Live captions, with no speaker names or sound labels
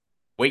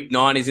Week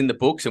 9 is in the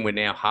books, and we're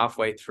now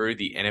halfway through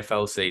the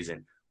NFL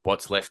season.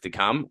 What's left to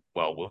come?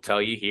 Well, we'll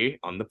tell you here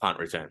on the punt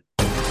return.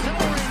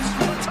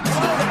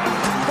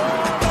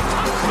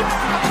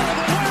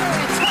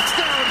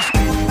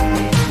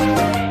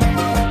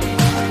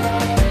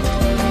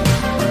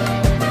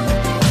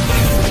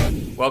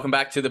 Welcome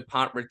back to the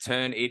punt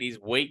return. It is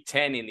week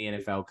 10 in the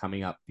NFL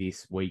coming up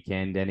this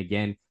weekend. And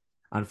again,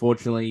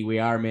 unfortunately, we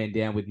are a man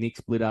down with Nick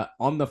Splitter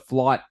on the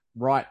flight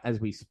right as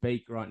we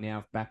speak right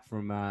now, back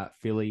from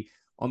Philly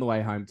on the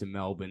way home to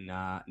Melbourne.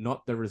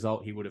 Not the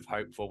result he would have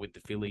hoped for with the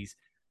Phillies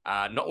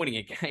not winning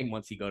a game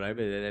once he got over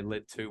there. They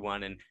led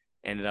 2-1 and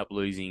ended up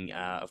losing,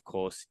 of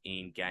course,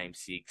 in game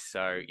 6.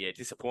 So, yeah,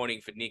 disappointing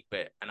for Nick,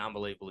 but an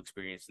unbelievable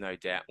experience, no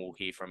doubt. We'll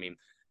hear from him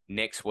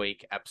next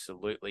week,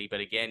 absolutely.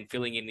 But again,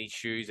 filling in these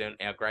shoes, and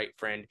our great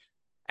friend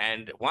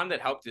and one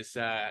that helped us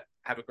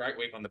have a great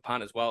week on the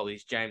punt as well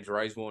is James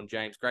Rosewarne.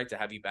 James, great to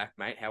have you back,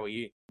 mate. How are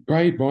you?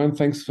 Great, Ryan.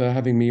 Thanks for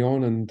having me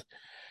on, and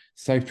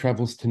safe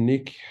travels to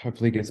Nick.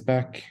 Hopefully he gets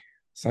back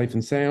safe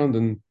and sound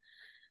and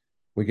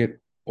we get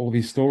all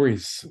these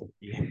stories.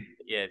 Yeah,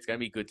 yeah, it's going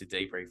to be good to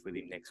debrief with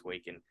him next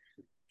week and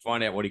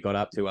find out what he got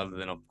up to, other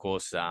than, of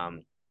course,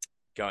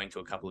 going to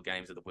a couple of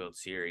games of the World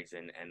Series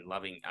and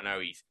loving. I know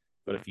he's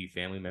got a few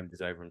family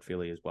members over in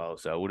Philly as well,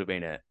 so it would have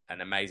been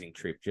an amazing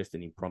trip, just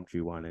an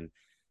impromptu one.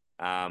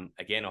 And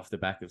again, off the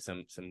back of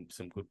some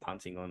good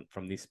punting on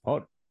from this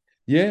pod.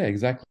 Yeah,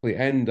 exactly.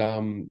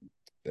 And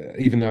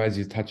even though, as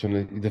you touch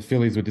on, the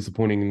Phillies were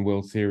disappointing in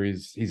World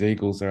Series, his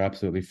Eagles are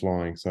absolutely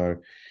flying. So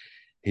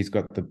he's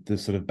got the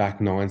sort of back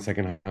nine,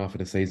 second half of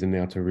the season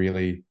now to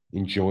really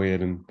enjoy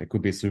it, and there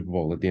could be a Super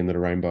Bowl at the end of the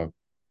rainbow.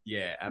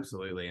 Yeah,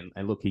 absolutely.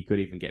 And look, he could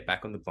even get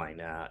back on the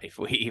plane. If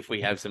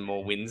we have some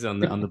more wins on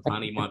the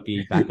plane, he might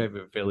be back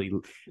over Philly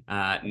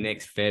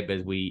next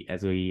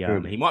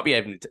Feb he might be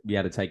able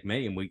to take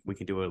me, and we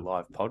can do a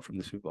live pod from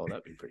the Super Bowl.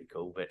 That'd be pretty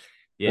cool. But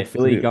yeah, That's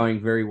Philly it.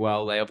 going very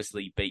well. They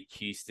obviously beat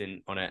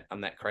Houston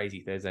on that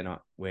crazy Thursday night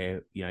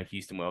where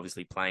Houston were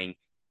obviously playing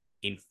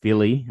in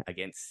Philly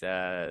against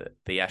the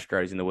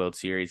Astros in the World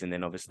Series, and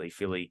then obviously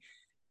Philly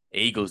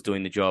Eagles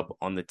doing the job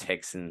on the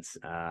Texans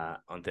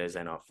on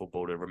Thursday Night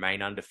Football to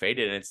remain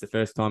undefeated, and it's the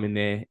first time in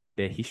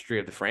their history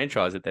of the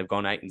franchise that they've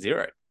gone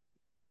 8-0.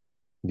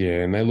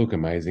 Yeah, and they look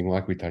amazing,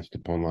 like we touched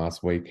upon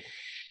last week.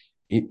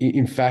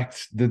 In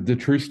fact, the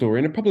true story,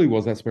 and it probably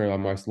was, that's where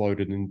I'm most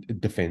loaded in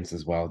defense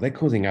as well. They're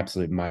causing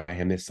absolute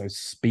mayhem. They're so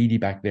speedy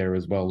back there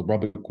as well. The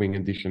Robert Quinn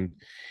addition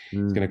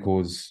is going to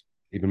cause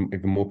even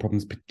more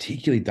problems,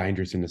 particularly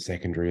dangerous in the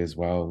secondary as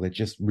well. They're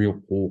just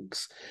real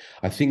hawks.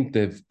 I think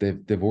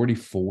they've already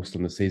forced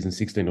on the season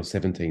 16 or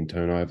 17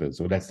 turnovers,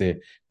 or that's their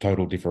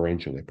total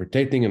differential. They're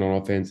protecting it on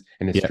offense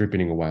and they're Yeah,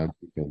 stripping away on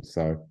defense.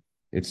 So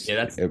it's yeah,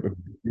 that's a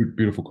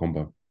beautiful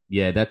combo.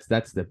 yeah, that's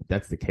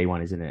the key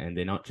one, isn't it? And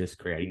they're not just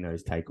creating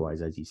those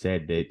takeaways, as you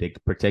said. They're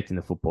protecting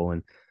the football.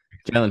 And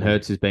Jalen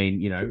Hurts has been,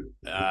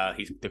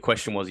 the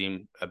question was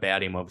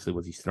about him obviously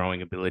was his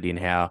throwing ability and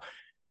how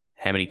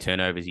many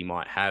turnovers he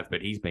might have,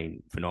 but he's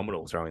been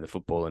phenomenal throwing the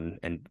football,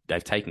 and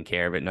they've taken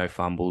care of it, no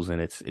fumbles,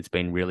 and it's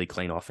been really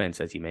clean offense,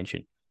 as you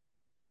mentioned.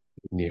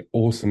 Yeah,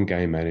 awesome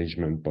game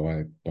management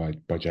by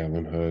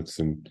Jalen Hurts,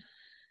 and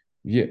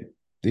yeah,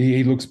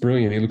 he looks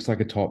brilliant. He looks like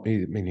he's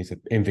an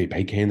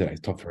MVP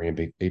candidate, top three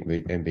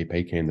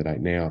MVP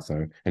candidate now.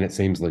 So, and it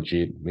seems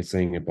legit. We're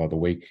seeing it by the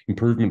week,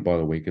 improvement by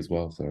the week as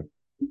well. So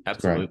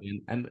it's great.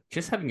 Absolutely. And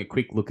just having a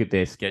quick look at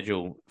their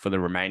schedule for the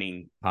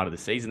remaining part of the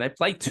season, they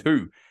play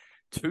two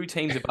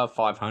teams above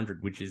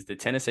 500, which is the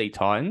Tennessee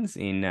Titans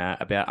in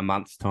about a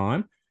month's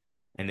time.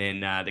 And then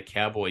the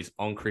Cowboys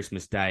on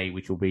Christmas Day,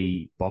 which will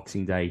be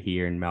Boxing Day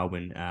here in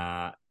Melbourne,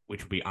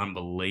 which will be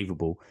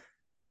unbelievable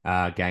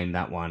game,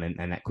 that one.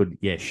 And that could,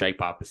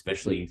 shape up,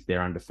 especially if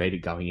they're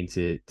undefeated going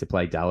into to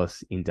play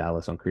Dallas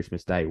on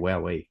Christmas Day.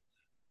 Wowee.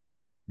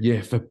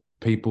 Yeah, for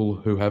people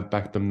who have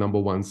backed them number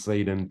one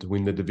seed and to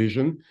win the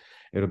division,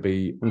 it'll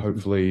be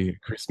hopefully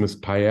Christmas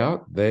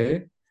payout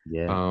there.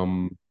 Yeah.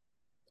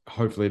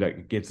 Hopefully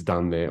that gets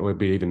done there. It would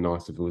be even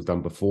nice if it was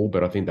done before,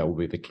 but I think that will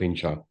be the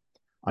clincher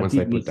I once they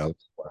did put miss.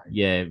 Dallas away.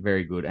 Yeah,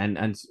 very good. And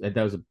that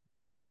was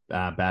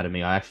bad of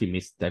me. I actually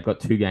missed. They've got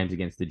 2 games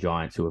against the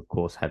Giants, who of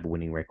course have a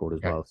winning record as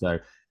Okay. well. So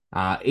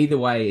either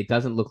way, it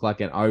doesn't look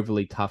like an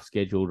overly tough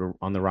schedule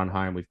on the run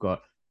home. We've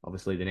got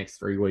obviously the next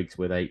 3 weeks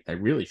where they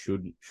really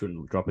shouldn't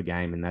drop a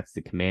game, and that's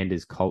the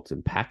Commanders, Colts,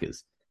 and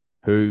Packers,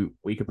 who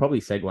we could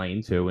probably segue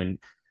into. And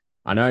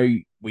I know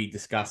we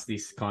discussed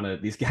this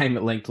game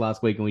at length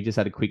last week, and we just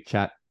had a quick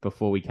chat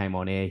before we came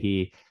on air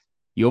here.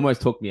 You almost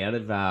talked me out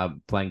of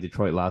playing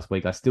Detroit last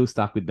week. I still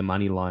stuck with the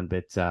money line,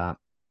 but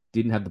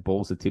didn't have the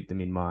balls to tip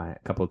them in my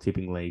couple of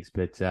tipping leagues.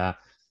 But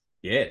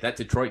that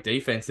Detroit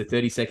defense, the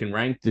 32nd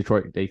ranked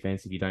Detroit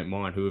defense, if you don't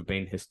mind, who have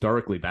been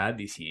historically bad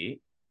this year,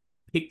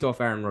 picked off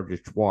Aaron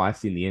Rodgers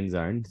twice in the end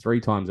zone,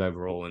 3 times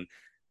overall, and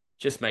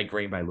just made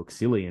Green Bay look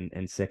silly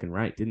and second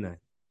rate, didn't they?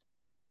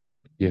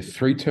 Yeah,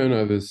 3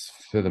 turnovers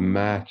for the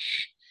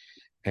match.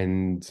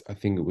 And I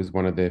think it was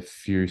one of their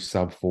few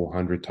sub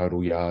 400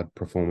 total yard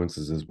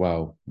performances as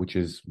well, which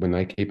is when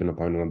they keep an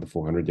opponent under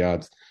 400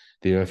 yards,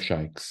 the earth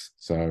shakes.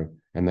 So,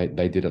 and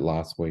they did it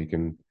last week.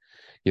 And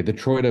yeah,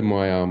 Detroit are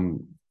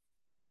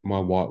my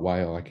white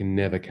whale. I can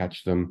never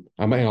catch them.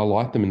 I mean, I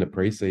like them in the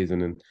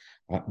preseason, and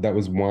that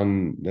was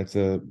one that's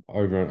a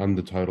over and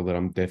under total that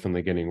I'm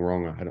definitely getting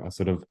wrong.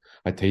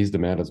 I teased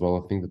them out as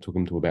well. I think I took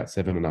them to about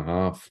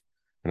 7.5,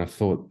 and I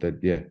thought that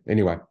yeah.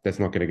 Anyway, that's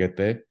not going to get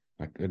there.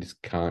 I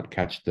just can't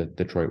catch the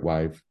Detroit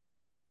wave.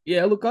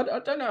 Yeah, look, I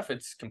don't know if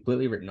it's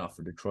completely written off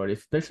for Detroit,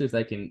 especially if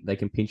they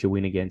can pinch a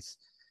win against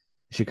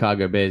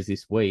Chicago Bears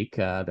this week.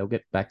 They'll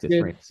get back to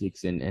Yeah,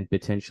 3-6 and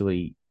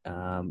potentially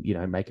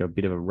make a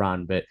bit of a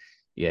run. But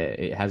yeah,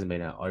 it hasn't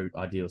been an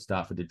ideal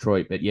start for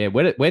Detroit. But yeah,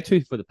 where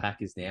to for the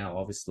Packers now?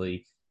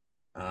 Obviously,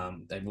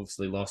 they've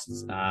obviously lost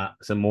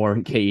some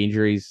more key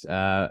injuries,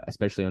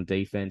 especially on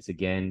defense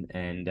again.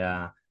 And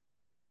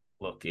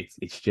look,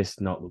 it's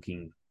just not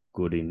looking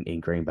good in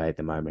Green Bay at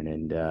the moment.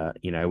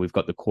 And we've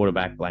got the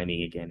quarterback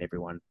blaming again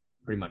everyone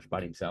pretty much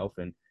but himself,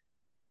 and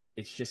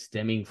it's just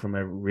stemming from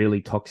a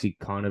really toxic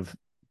kind of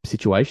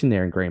situation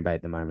there in Green Bay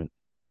at the moment.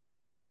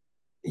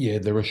 yeah,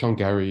 the Rashawn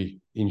Gary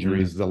injury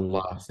Mm. is the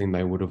last thing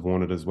they would have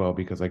wanted as well,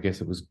 because I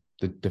guess it was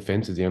the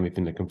defense is the only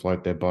thing that can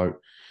float their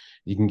boat.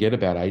 You can get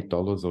about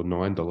 $8 or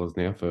 $9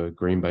 now for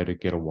Green Bay to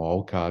get a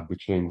wild card,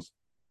 which means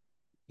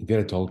if you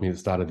had told me at the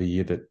start of the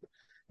year that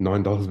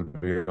 $9 would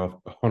be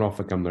on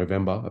offer come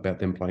November about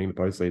them playing the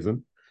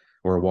postseason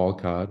or a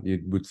wild card,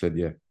 you would said,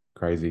 yeah,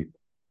 crazy.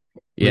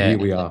 But Yeah, here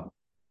we are.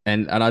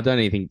 and I don't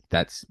even think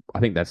I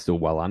think that's still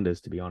well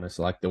unders, to be honest.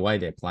 Like the way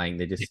they're playing,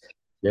 they're just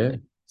Yeah.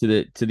 to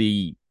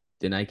the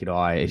naked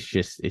eye, it's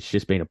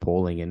just been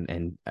appalling.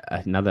 And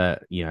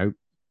another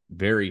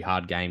very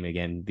hard game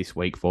again this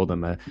week for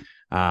them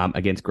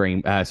against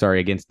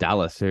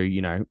Dallas,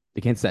 who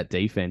against that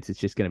defense, it's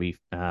just going to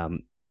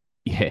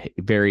be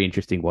very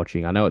interesting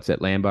watching. I know it's at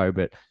Lambeau,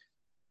 but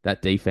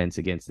that defense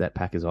against that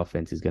Packers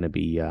offense is going to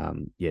be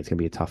it's going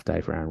to be a tough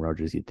day for Aaron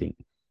Rodgers, you'd think.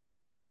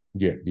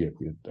 Yeah, yeah,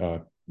 yeah.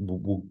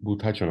 We'll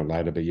touch on it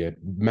later, but yeah,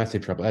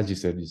 massive trouble. As you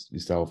said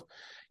yourself,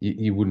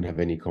 you wouldn't have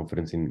any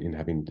confidence in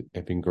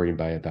having Green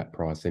Bay at that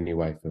price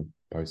anyway for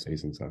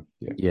postseason. So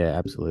yeah, Yeah,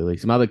 absolutely.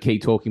 Some other key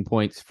talking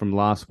points from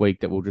last week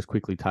that we'll just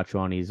quickly touch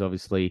on is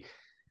obviously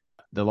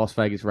the Las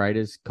Vegas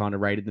Raiders kind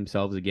of rated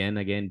themselves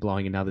again,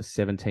 blowing another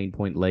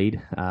 17-point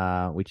lead,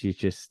 which is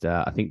just,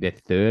 I think they're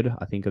third,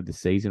 I think, of the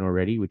season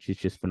already, which is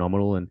just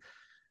phenomenal. And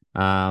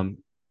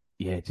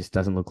yeah, it just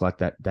doesn't look like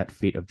that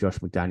fit of Josh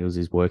McDaniels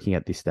is working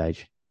at this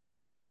stage.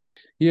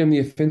 yeah, and the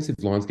offensive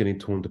line's getting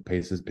torn to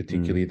pieces, Mm.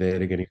 particularly there.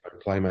 They're getting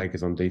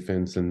playmakers on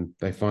defense, and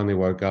they finally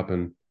woke up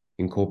and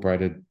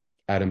incorporated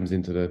Adams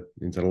into the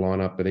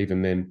lineup. But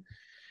even then,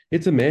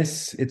 it's a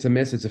mess. It's a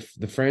mess.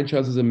 The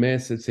franchise is a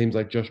mess. It seems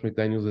like Josh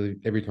McDaniels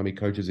every time he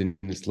coaches in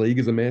this league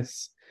is a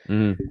mess.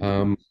 Mm.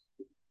 Um,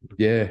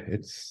 yeah,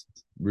 it's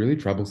really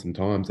troublesome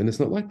times. And it's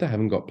not like they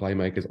haven't got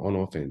playmakers on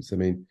offense. I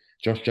mean,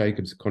 Josh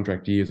Jacobs'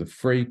 contract year is a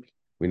freak.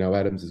 We know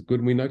Adams is good.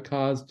 And we know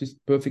Carr's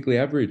just perfectly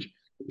average,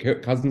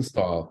 Kirk Cousins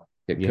style.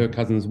 Yet Yeah. Kirk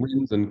Cousins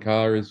wins and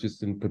Carr is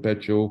just in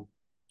perpetual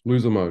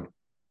loser mode.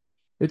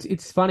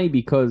 It's funny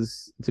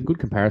because it's a good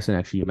comparison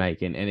actually you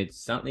make, and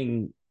it's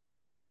something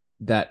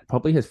that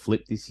probably has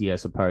flipped this year, I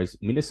suppose.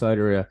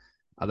 Minnesota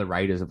are the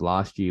Raiders of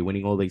last year,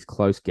 winning all these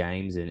close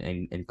games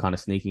and kind of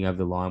sneaking over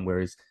the line,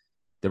 whereas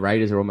the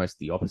Raiders are almost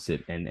the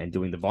opposite and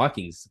doing the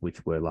Vikings,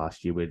 which were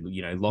last year, where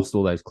lost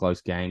all those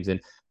close games.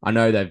 And I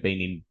know they've been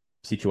in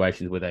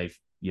situations where they've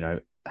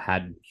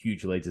had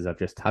huge leads, as I've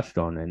just touched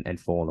on, and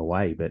fallen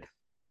away, but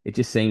it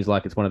just seems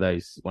like it's one of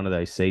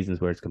those seasons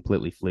where it's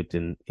completely flipped,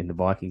 and the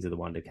Vikings are the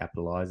one to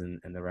capitalize, and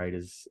the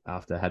Raiders,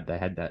 after they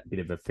had that bit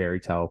of a fairy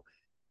tale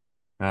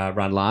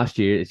run last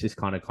year, it's just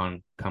kind of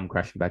come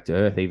crashing back to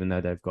earth, even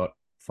though they've got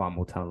far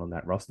more talent on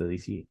that roster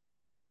this year.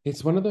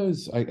 It's one of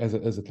those, as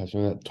a touch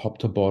on that, top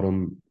to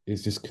bottom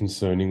is just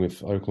concerning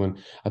with Oakland.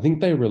 I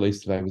think they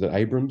released today, was it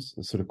Abrams,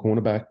 a sort of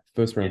cornerback,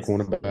 first round Yes, yeah,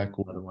 cornerback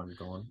another one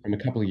gone. from a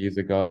couple of years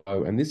ago.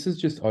 And this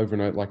is just over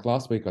and over. Like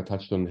last week, I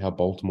touched on how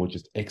Baltimore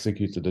just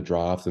executed the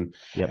drafts and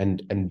Yep.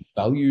 and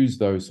values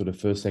those sort of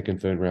first, second,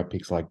 third round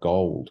picks like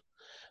gold.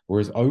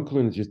 Whereas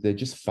Oakland is they're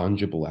just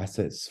fungible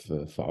assets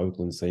for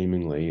Oakland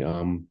seemingly.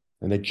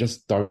 And they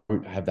just don't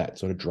have that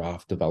sort of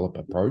draft develop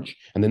approach.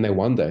 And then they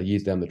wonder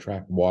years down the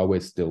track why we're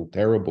still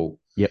terrible.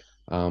 Yep.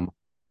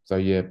 So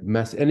yeah,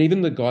 mass, and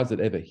even the guys that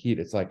ever hit,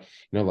 it's like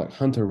like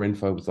Hunter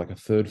Renfro was like a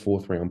third,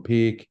 fourth round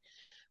pick,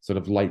 sort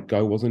of late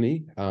go, wasn't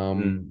he?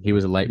 He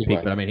was a late pick,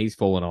 Anyway, but I mean, he's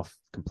fallen off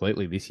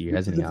completely this year,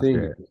 this hasn't is he? the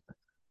thing. After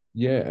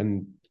Yeah,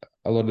 and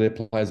a lot of their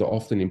players are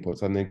often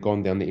imports, and they've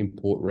gone down the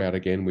import route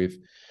again with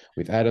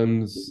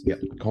Adams, Yep.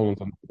 Collins.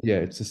 Yeah,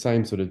 it's the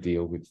same sort of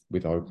deal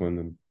with Oakland,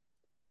 and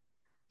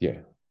yeah,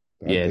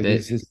 Yeah,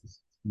 this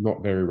is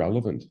not very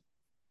relevant.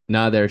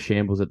 no, they're a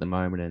shambles at the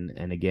moment,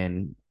 and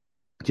again,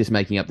 just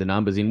making up the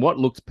numbers in what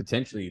looks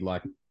potentially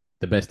like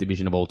the best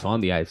division of all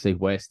time, the AFC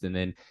West, and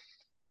then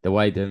the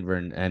way Denver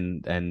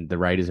and the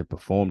Raiders have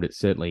performed, it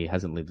certainly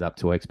hasn't lived up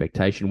to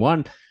expectation.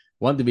 One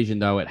division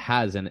though it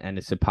has, and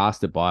it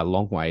surpassed it by a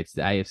long way. It's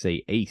the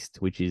AFC East,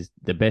 which is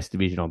the best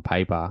division on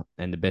paper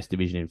and the best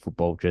division in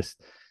football.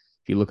 Just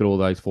if you look at all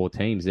those four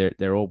teams,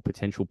 they're all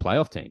potential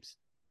playoff teams.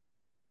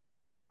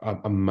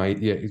 Mate,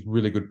 yeah, it's a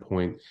really good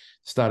point.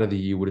 Start of the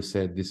year would have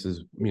said this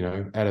is,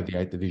 out of the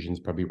 8 divisions,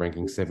 probably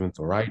ranking seventh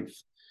or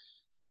eighth,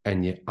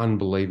 and yeah,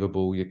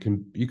 unbelievable. You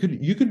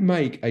could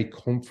make a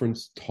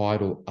conference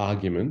title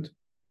argument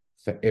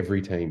for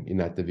every team in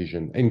that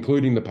division,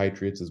 including the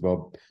Patriots as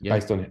well, Yeah.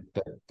 based on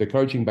the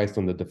coaching, based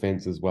on the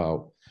defense as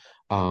well,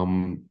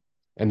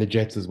 and the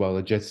Jets as well.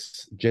 The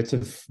Jets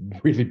have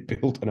really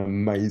built an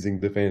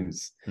amazing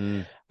defense.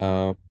 Mm.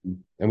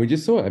 And we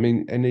just saw it. I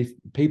mean, and if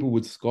people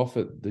would scoff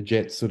at the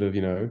Jets sort of,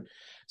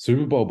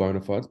 Super Bowl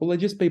bona fides, well, they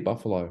just beat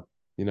Buffalo.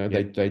 Yeah.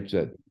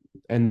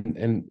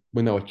 And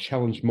when they were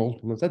challenged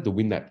multiple times, they had to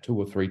win that 2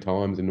 or 3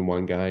 times in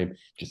one game,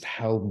 just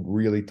held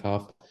really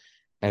tough.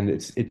 And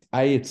it's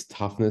A, it's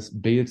toughness,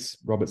 B, it's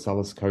Robert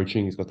Saleh's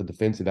coaching. He's got the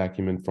defensive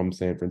acumen from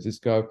San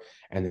Francisco,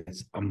 and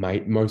it's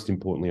most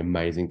importantly,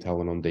 amazing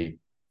talent on D.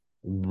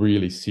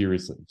 Really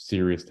serious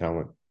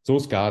talent.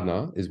 Sauce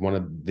Gardner is one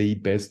of the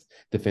best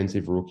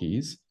defensive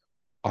rookies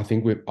I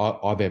think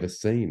I've ever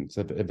seen.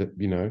 So,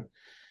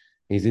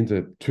 he's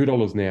into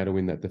 $2 now to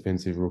win that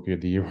Defensive Rookie of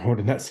the Year award,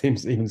 and that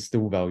seems even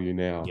still value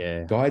now.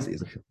 Yeah. Guys,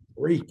 is a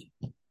freak.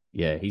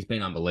 Yeah, he's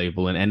been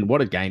unbelievable, and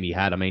what a game he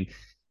had. I mean,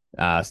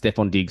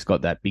 Stephon Diggs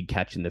got that big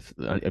catch in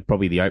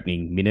probably the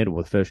opening minute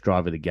or the first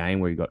drive of the game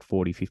where he got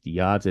 40, 50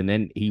 yards, and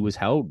then he was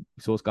held.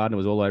 Sauce Gardner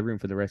was all over him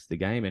for the rest of the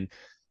game, and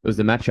it was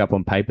the matchup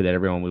on paper that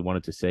everyone would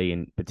wanted to see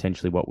and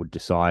potentially what would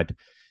decide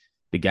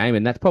the game.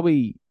 And that's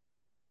probably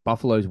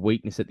Buffalo's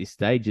weakness at this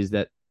stage, is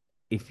that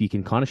if you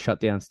can kind of shut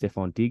down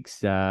Stephon Diggs,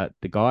 the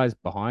guys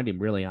behind him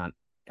really aren't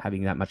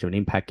having that much of an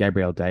impact.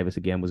 Gabriel Davis,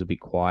 again, was a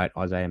bit quiet.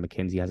 Isaiah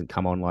McKenzie hasn't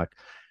come on like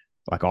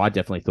I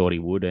definitely thought he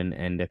would.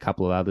 And a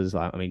couple of others,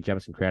 I mean,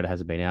 Jamison Crowder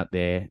hasn't been out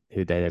there,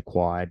 who they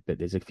acquired, but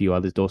there's a few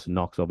others. Dawson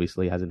Knox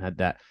obviously hasn't had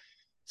that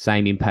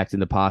same impact in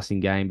the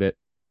passing game. But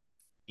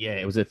yeah,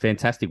 it was a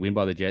fantastic win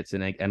by the Jets.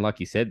 And like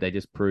you said, they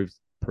just proved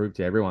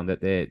to everyone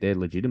that they're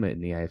legitimate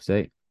in the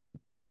AFC.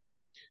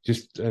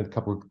 Just a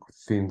couple of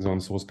things on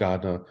Sauce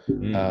Gardner.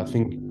 I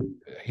think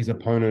his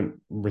opponent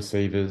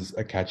receivers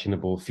are catching the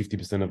ball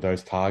 50% of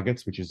those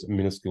targets, which is a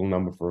minuscule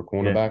number for a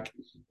cornerback.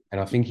 Yeah. And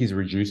I think he's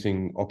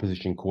reducing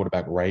opposition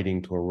quarterback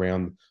rating to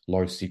around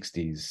low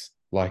 60s.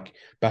 Like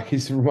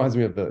this reminds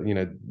me of the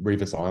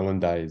Revis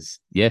Island days.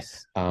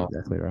 Yes,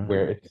 exactly right.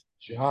 Where it's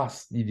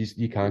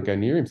you can't go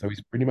near him, so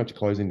he's pretty much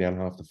closing down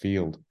half the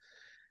field.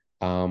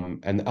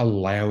 And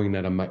allowing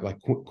that to make, like,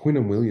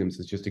 Quinnen Williams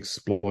has just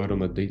exploded on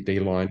the D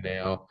line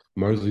now.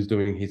 Mosley's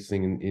doing his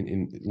thing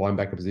in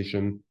linebacker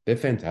position. They're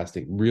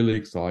fantastic, really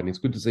exciting. It's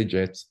good to see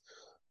Jets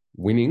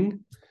winning.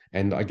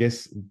 And I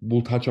guess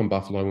we'll touch on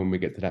Buffalo when we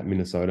get to that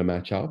Minnesota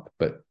matchup.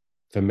 But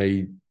for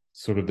me,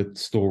 sort of the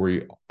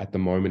story at the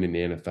moment in the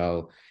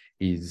NFL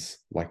is,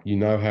 like,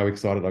 how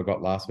excited I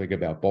got last week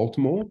about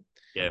Baltimore.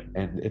 Yeah.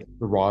 And it's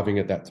arriving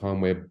at that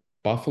time where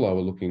Buffalo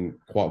are looking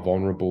quite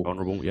vulnerable.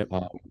 Yep.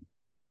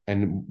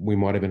 And we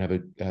might even have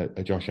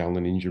a Josh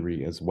Allen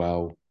injury as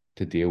well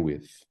to deal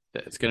with.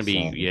 It's going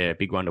to be a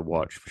big one to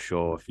watch for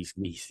sure. He's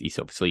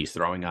obviously his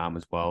throwing arm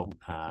as well.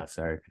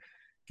 So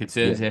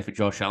concerns there for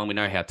Josh Allen. We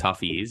know how tough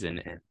he is,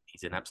 and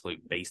he's an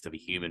absolute beast of a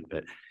human.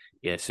 But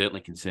yeah,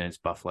 certainly concerns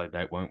Buffalo.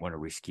 They won't want to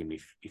risk him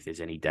if there's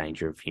any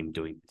danger of him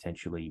doing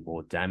potentially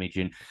more damage.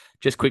 And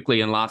just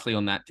quickly and lastly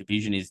on that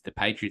division is the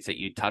Patriots that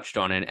you touched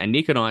on. And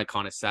Nick and I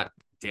kind of sat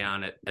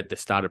down at the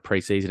start of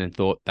preseason and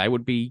thought they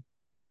would be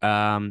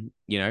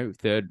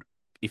third,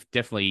 if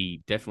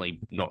definitely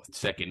not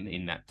second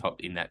in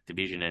that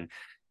division,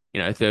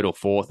 and third or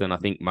fourth. And I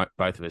think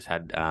both of us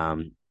had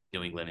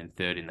New England in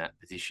third in that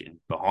position,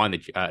 behind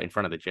in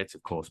front of the Jets,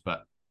 of course.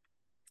 But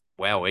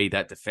wowee,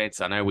 that defense!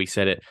 I know we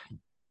said it.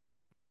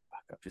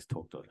 I've just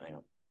talked on. Hang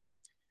on.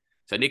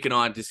 So Nick and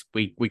I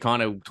we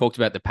kind of talked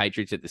about the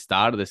Patriots at the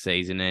start of the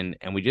season,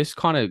 and we just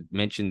kind of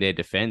mentioned their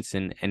defense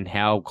and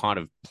how kind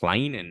of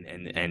plain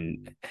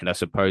and I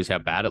suppose how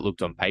bad it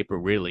looked on paper,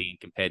 really,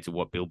 compared to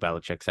what Bill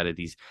Belichick's had at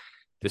his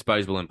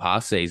disposal in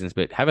past seasons.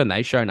 But haven't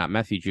they shown up?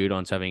 Matthew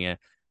Judon's having a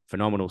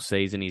phenomenal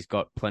season. He's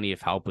got plenty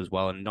of help as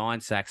well, and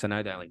 9 sacks. I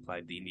know they only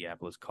played the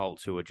Indianapolis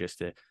Colts, who are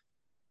just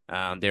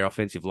their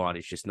offensive line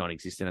is just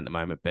non-existent at the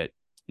moment, but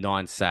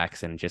 9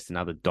 sacks and just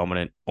another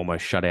dominant,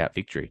 almost shutout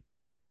victory.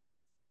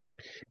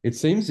 It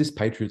seems this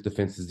Patriots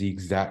defense is the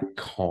exact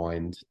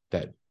kind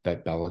that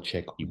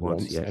Belichick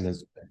wants. Yes. And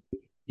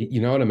you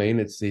know what I mean?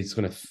 It's these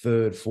kind of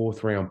 3rd,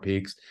 4th round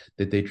picks,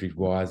 the Dietrich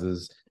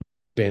Wises,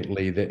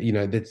 Bentley,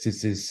 that's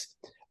this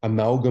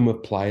amalgam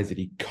of players that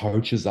he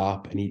coaches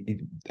up.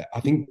 And I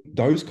think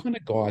those kind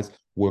of guys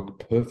work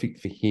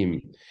perfect for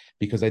him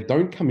because they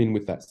don't come in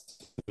with that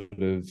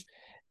sort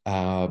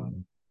of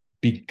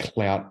big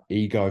clout,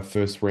 ego,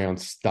 1st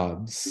round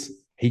studs.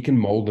 He can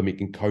mold them. He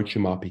can coach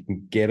them up. He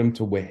can get them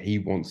to where he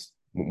wants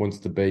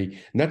to be.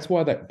 And that's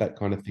why that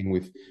kind of thing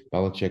with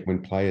Belichick,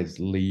 when players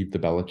leave the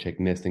Belichick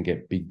nest and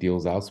get big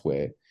deals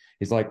elsewhere,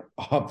 he's like,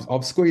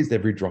 I've squeezed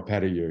every drop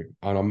out of you,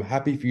 and I'm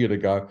happy for you to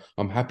go.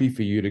 I'm happy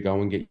for you to go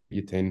and get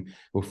your 10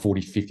 or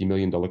 40, $50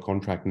 million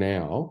contract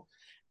now.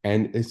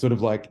 And it's sort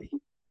of like,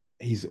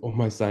 he's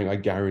almost saying, I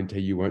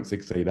guarantee you won't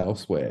succeed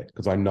elsewhere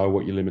because I know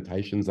what your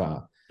limitations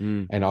are.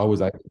 Mm. And I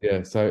was like,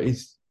 yeah, so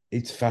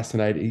it's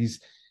fascinating.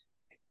 He's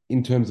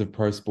in terms of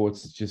pro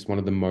sports, it's just one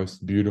of the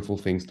most beautiful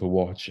things to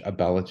watch a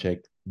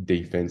Belichick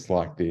defense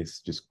like this,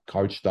 just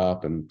coached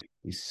up, and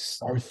he's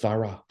so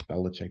thorough.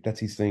 Belichick,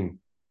 that's his thing.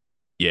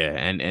 Yeah,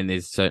 and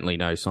there's certainly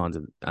no signs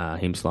of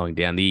him slowing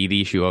down.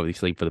 The issue,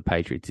 obviously, for the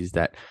Patriots is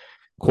that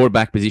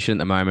quarterback position at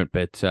the moment,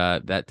 but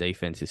that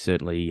defense is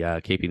certainly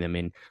keeping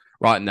them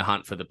right in the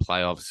hunt for the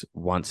playoffs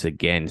once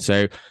again.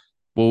 So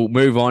we'll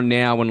move on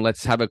now and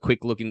let's have a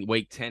quick look in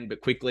week 10. But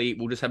quickly,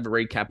 we'll just have a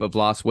recap of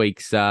last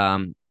week's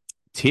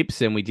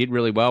tips, and we did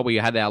really well. We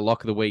had our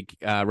lock of the week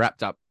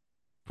wrapped up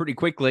pretty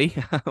quickly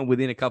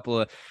within a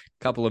couple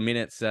of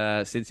minutes.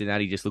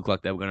 Cincinnati just looked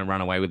like they were going to run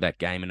away with that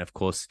game, and of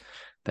course,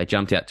 they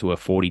jumped out to a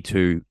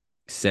 42-7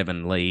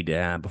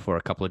 lead before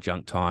a couple of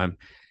junk time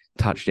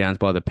touchdowns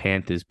by the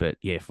Panthers. But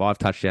yeah, 5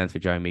 touchdowns for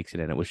Joe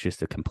Mixon, and it was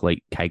just a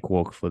complete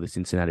cakewalk for the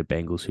Cincinnati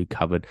Bengals, who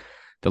covered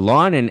the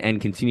line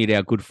and continued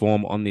our good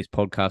form on this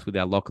podcast with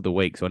our lock of the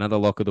week. So another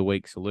lock of the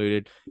week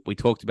saluted. We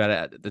talked about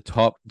it at the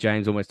top.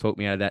 James almost talked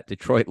me out of that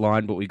Detroit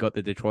line, but we got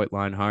the Detroit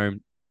line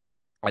home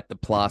at the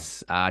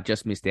plus.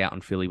 Just missed out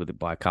on Philly with it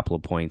by a couple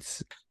of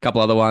points. A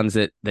couple other ones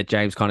that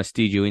James kind of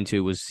steered you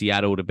into was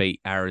Seattle to beat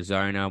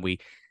Arizona. We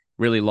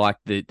really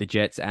liked the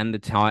Jets and the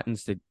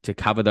Titans to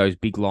cover those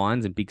big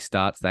lines and big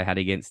starts they had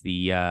against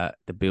the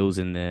Bills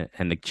and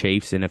the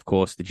Chiefs. And of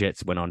course, the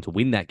Jets went on to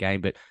win that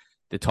game, but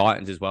the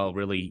Titans as well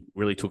really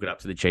took it up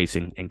to the Chiefs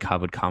and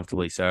covered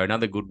comfortably. So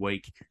another good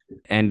week.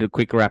 And a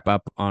quick wrap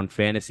up on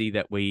fantasy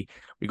that we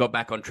got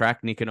back on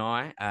track, Nick and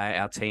I.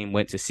 Our team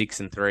went to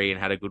 6-3 and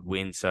had a good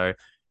win. So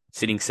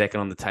sitting second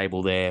on the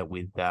table there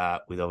with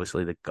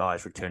obviously the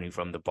guys returning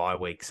from the bye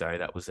week. So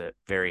that was a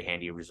very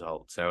handy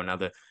result. So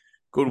another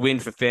good win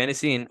for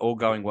fantasy and all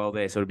going well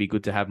there. So it'd be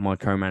good to have my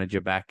co-manager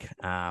back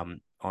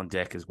on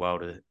deck as well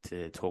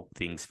to talk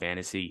things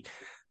fantasy.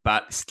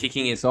 But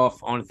kicking us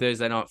off on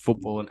Thursday Night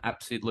Football, an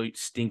absolute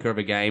stinker of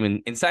a game.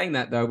 And in saying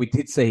that, though, we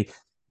did see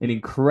an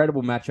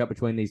incredible matchup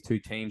between these two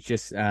teams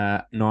just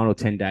 9 or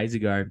 10 days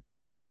ago.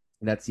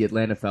 That's the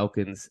Atlanta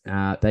Falcons.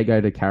 They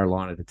go to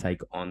Carolina to take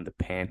on the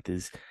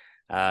Panthers.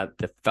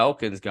 The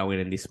Falcons go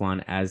in this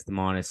one as the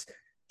minus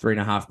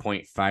 3.5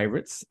 point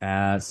favorites.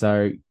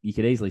 So you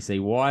could easily see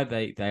why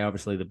they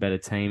obviously the better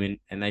team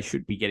and they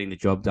should be getting the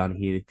job done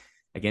here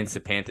against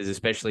the Panthers,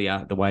 especially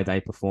the way they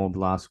performed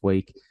last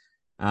week.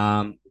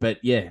 But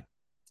yeah,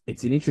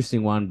 it's an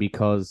interesting one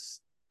because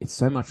it's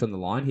so much on the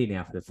line here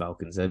now for the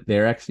Falcons.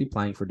 They're actually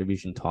playing for a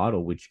division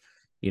title, which,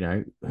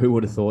 who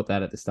would have thought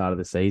that at the start of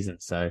the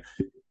season? So,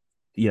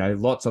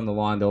 lots on the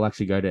line. They'll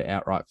actually go to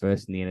outright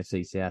first in the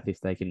NFC South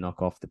if they can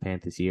knock off the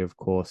Panthers here, of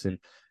course. And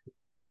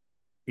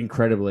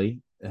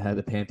incredibly,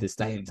 the Panthers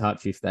stay in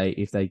touch if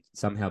they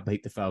somehow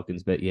beat the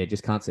Falcons. But yeah,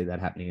 just can't see that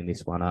happening in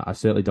this one. I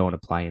certainly don't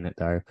want to play in it,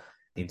 though,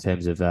 in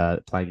terms of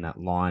playing that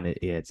line.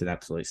 It's an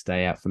absolute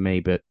stay out for me,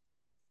 but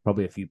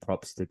probably a few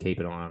props to keep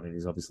an eye on. It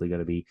is obviously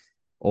going to be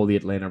all the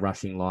Atlanta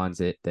rushing lines.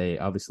 That they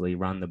obviously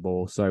run the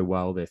ball so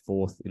well. They're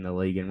 4th in the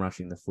league in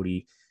rushing the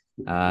footy,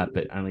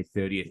 but only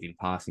 30th in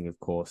passing, of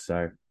course.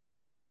 So,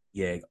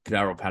 yeah,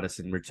 Darrell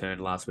Patterson returned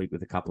last week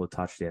with a couple of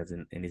touchdowns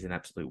and is an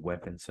absolute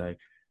weapon. So,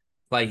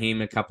 play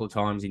him a couple of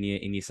times in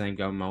your same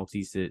go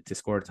multis to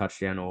score a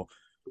touchdown or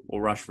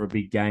rush for a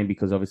big game,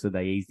 because obviously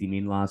they eased him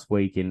in last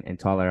week and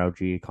Tyler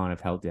Algier kind of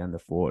held down the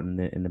fort in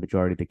the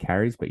majority of the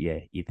carries. But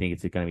yeah, you think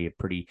it's going to be a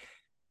pretty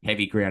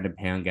heavy ground and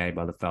pound game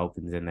by the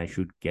Falcons, and they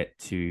should get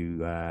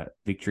to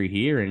victory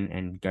here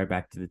and go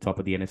back to the top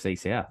of the NFC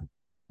South.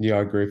 Yeah,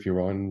 I agree with you,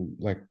 Ryan.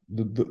 Like,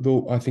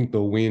 I think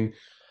they'll win.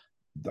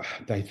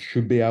 They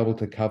should be able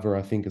to cover,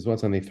 I think, as well.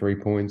 It's only 3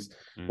 points.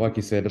 Like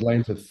you said,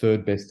 Atlanta's the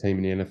 3rd best team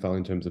in the NFL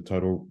in terms of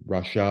total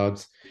rush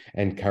yards,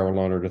 and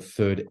Carolina are the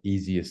 3rd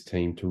easiest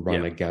team to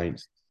run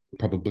against.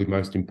 Probably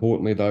most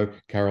importantly, though,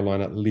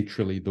 Carolina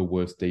literally the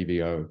worst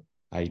DVOA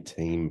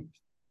team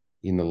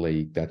in the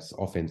league. That's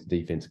offense,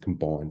 defense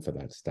combined for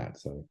that stat.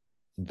 So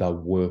the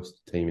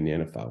worst team in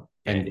the NFL.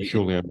 And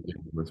surely only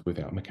worse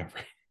without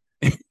McCaffrey.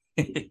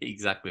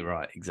 Exactly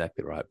right.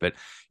 But,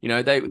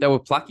 they were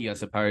plucky, I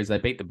suppose. They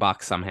beat the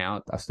Bucs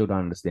somehow. I still don't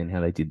understand how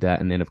they did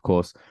that. And then, of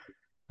course,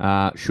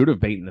 should have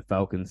beaten the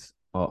Falcons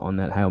on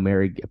that Hail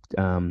Mary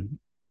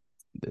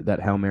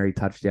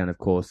touchdown, of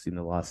course, in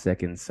the last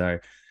second. So,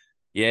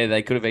 yeah,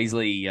 they could have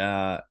easily,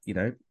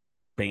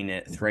 been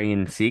at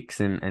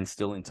 3-6 and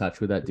still in touch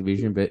with that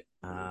division, but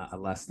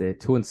alas, they're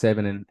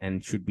 2-7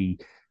 and should be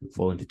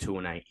falling to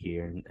 2-8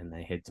 here, and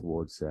they head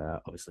towards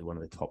obviously one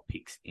of the top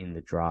picks in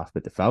the draft.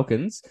 But the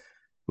Falcons,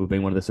 who have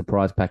been one of the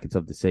surprise packets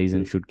of the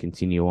season, should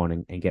continue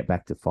on and get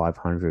back to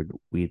 500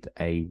 with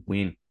a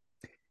win.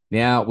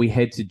 Now we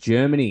head to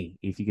Germany,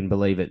 if you can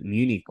believe it.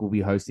 Munich will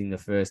be hosting the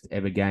first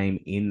ever game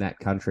in that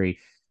country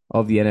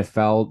of the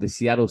NFL. The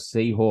Seattle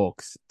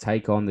Seahawks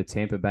take on the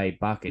Tampa Bay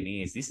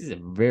Buccaneers. This is a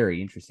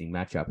very interesting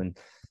matchup. And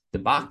the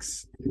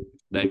Bucs,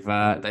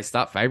 they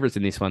start favorites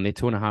in this one. They're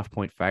 2.5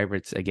 point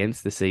favorites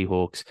against the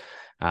Seahawks.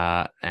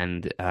 Yeah,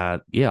 I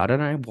don't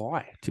know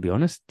why, to be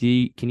honest.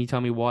 Can you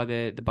tell me why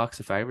the Bucks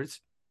are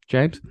favorites,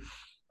 James?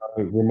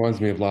 It reminds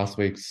me of last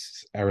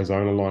week's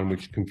Arizona line,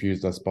 which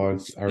confused us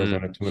both. Mm.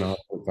 Arizona 2.5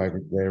 point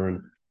favorite there,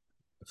 and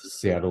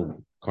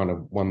Seattle kind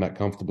of won that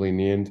comfortably in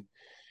the end.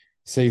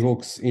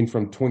 Seahawks in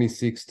from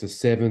 26 to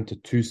 7 to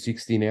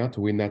 260 now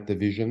to win that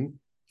division.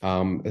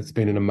 It's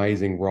been an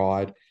amazing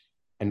ride,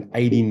 an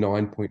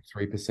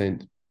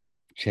 89.3%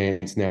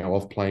 chance now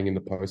of playing in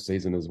the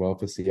postseason as well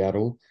for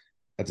Seattle.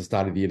 At the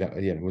start of the year,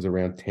 it was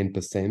around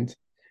 10%.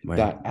 Wow.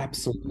 That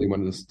absolutely one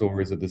of the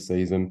stories of the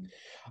season.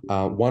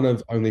 One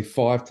of only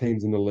 5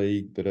 teams in the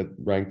league that are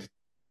ranked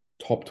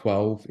top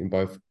 12 in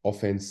both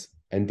offense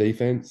and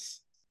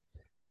defense.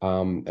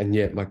 And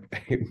yet,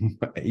 like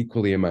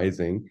equally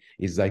amazing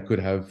is they could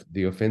have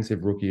the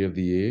offensive rookie of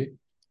the year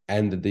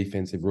and the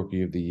defensive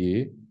rookie of the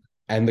year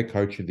and the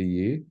coach of the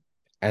year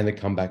and the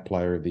comeback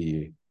player of the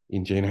year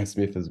in Geno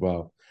Smith as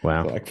well.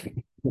 Wow. So like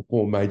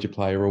 4 major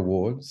player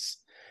awards.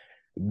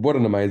 What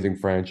an amazing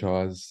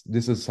franchise.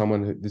 This is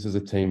a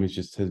team who's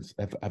just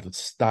have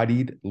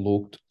studied,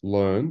 looked,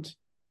 learned.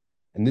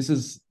 And this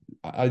is,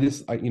 I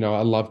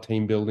love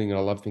team building and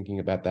I love thinking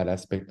about that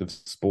aspect of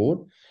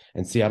sport.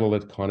 And Seattle are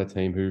the kind of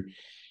team who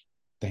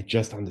they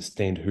just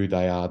understand who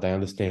they are. They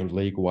understand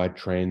league-wide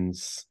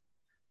trends.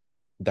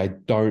 They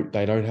don't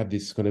have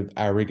this kind of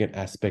arrogant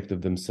aspect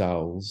of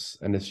themselves.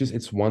 And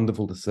it's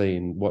wonderful to see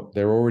in what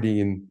they're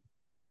already in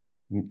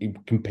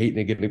competing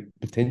again to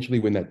potentially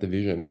win that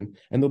division.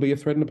 And they'll be a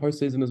threat in the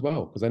postseason as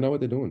well, because they know what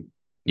they're doing.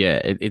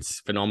 Yeah, it's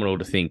phenomenal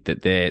to think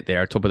that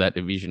they're top of that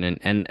division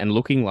and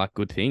looking like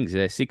good things.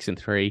 They're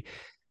 6-3,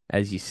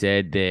 as you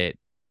said. They're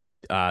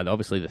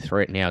obviously the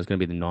threat now is going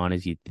to be the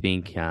Niners. You'd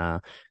think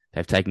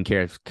they've taken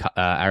care of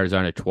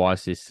Arizona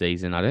twice this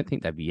season. I don't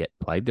think they've yet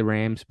played the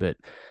Rams, but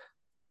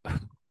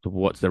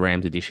what's the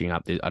Rams are dishing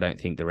up? I don't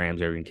think the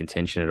Rams are in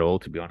contention at all,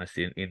 to be honest,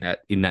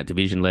 in that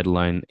division, let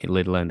alone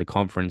the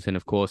conference. And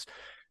of course,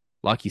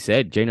 like you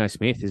said, Geno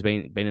Smith has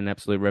been an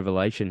absolute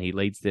revelation. He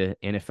leads the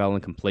NFL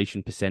in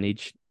completion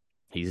percentage.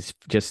 He's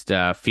just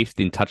fifth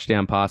in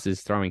touchdown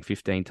passes, throwing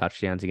 15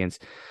 touchdowns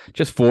against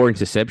just 4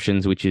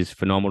 interceptions, which is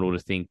phenomenal to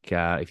think.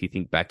 If you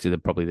think back to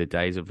probably the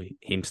days of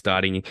him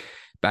starting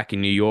back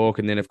in New York,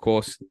 and then of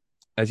course,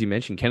 as you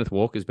mentioned, Kenneth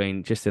Walker's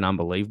been just an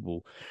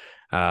unbelievable,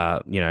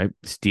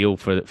 steal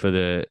for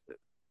the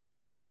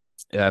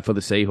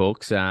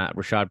Seahawks.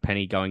 Rashad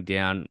Penny going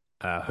down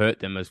hurt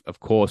them, of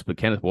course, but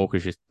Kenneth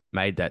Walker's just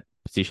made that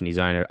position his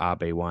own at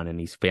RB1, and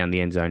he's found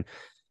the end zone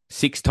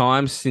 6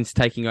 times since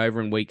taking over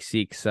in week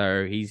 6.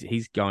 So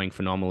he's going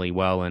phenomenally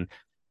well. And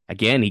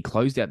again, he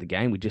closed out the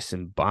game with just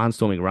some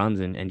barnstorming runs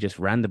and just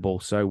ran the ball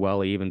so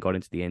well. He even got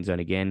into the end zone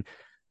again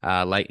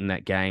late in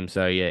that game.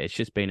 So yeah, it's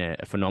just been a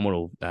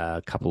phenomenal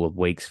couple of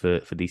weeks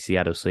for the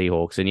Seattle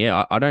Seahawks. And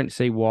yeah, I don't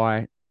see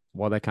why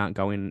they can't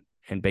go in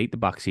and beat the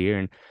Bucks here.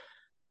 And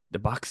the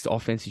Bucks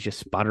offense is just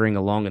sputtering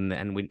along,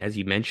 as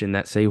you mentioned,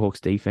 that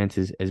Seahawks defense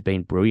has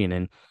been brilliant,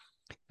 and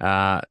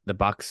the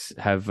Bucks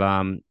have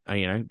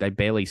they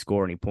barely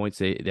score any points.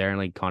 They're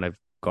only kind of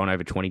gone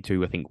over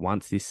 22, I think,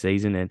 once this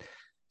season, and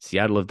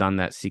Seattle have done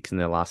that 6 in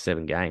their last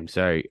 7 games.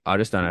 So I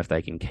just don't know if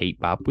they can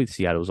keep up with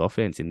Seattle's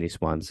offense in this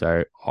one.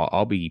 So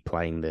I'll be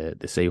playing the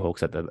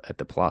Seahawks at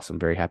the plus. I'm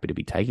very happy to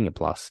be taking a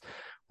plus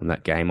on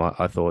that game.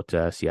 I thought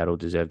Seattle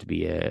deserved to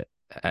be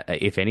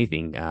if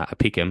anything, a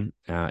pick 'em.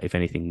 If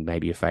anything,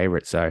 maybe a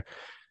favorite. So,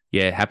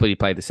 yeah, happily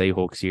play the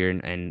Seahawks here,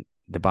 and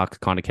the Bucks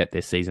kind of kept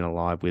their season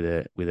alive with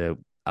a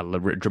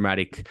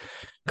dramatic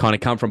kind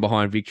of come from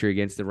behind victory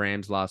against the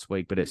Rams last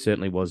week. But it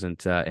certainly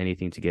wasn't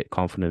anything to get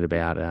confident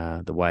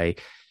about the way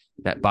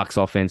that Bucks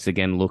offense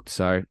again looked.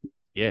 So,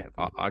 yeah,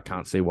 I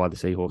can't see why the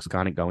Seahawks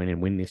can't go in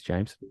and win this,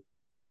 James.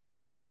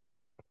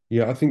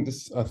 Yeah, I think the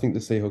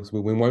Seahawks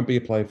will win. Won't be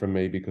a play from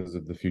me because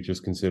of the futures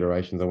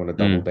considerations. I want to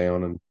double Mm.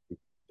 down and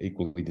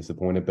equally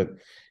disappointed. But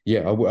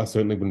yeah, I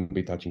certainly wouldn't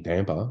be touching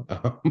Tampa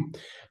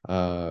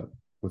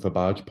with a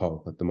barge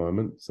pole at the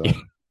moment. So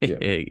yeah,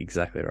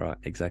 Exactly right.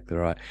 Exactly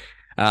right.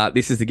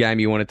 This is the game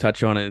you want to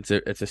touch on, and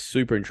it's a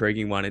super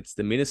intriguing one. It's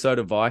the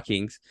Minnesota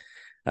Vikings,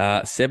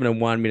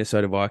 7-1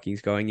 Minnesota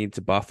Vikings going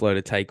into Buffalo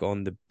to take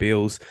on the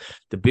Bills.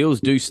 The Bills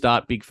do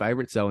start big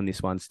favorites though in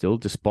this one still,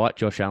 despite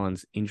Josh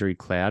Allen's injury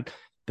cloud.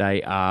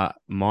 They are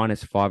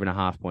minus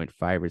 5.5 point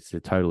favorites.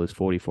 The total is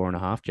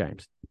 44.5,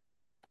 James.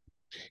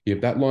 yeah,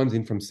 that line's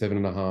in from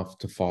 7.5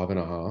 to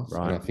 5.5, and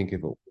Right. I think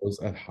if it was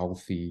a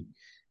healthy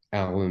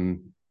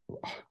Allen,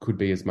 could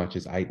be as much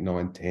as 8,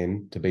 9,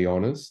 10, to be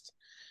honest.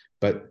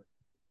 But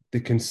the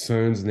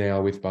concerns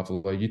now with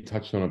Buffalo, you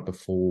touched on it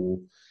before.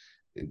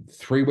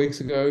 3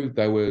 weeks ago,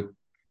 they were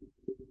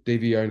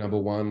DVO number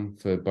 1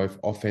 for both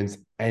offense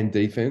and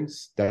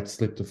defense. That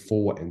slipped to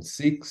 4 and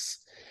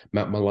 6.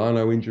 Matt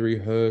Milano injury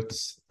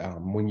hurts.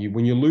 When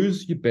you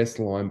lose your best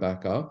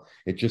linebacker,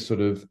 it just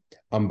sort of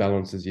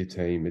unbalances your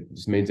team. It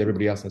just means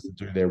everybody else has to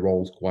do their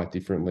roles quite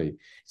differently.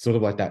 Sort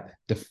of like that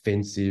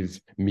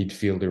defensive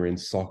midfielder in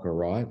soccer,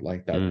 right?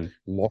 Like that Mm.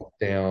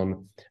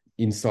 lockdown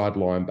inside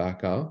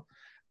linebacker.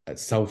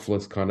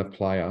 selfless kind of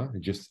player who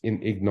just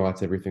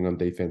ignites everything on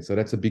defense. So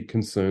that's a big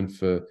concern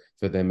for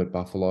them at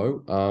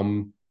Buffalo.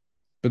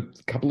 But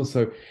a couple of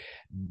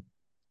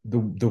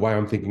the way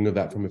I'm thinking of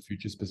that from a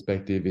futures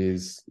perspective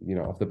is,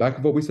 off the back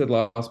of what we said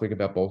last week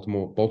about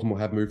Baltimore. Baltimore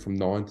have moved from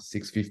 9 to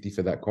 650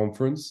 for that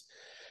conference.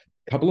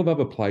 A couple of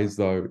other plays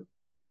though.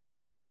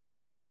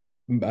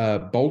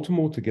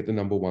 Baltimore to get the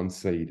number one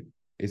seed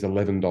is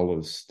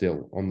 $11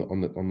 still on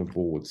the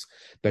boards.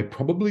 They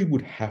probably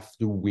would have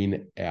to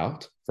win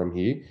out from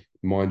here.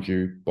 Mind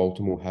you,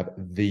 Baltimore have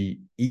the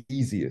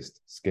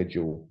easiest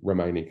schedule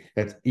remaining.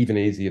 That's even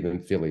easier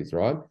than Phillies,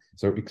 right?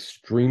 So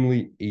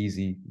extremely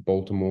easy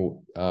Baltimore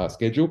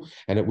schedule,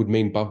 and it would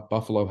mean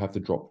Buffalo have to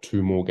drop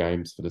 2 more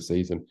games for the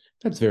season.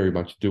 That's very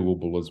much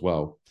doable as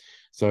well.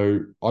 So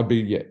I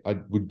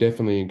would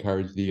definitely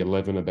encourage the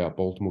 11 about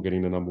Baltimore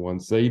getting the number one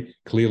seed.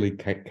 Clearly,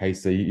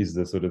 KC is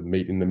the sort of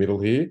meat in the middle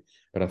here,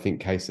 but I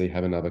think KC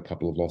have another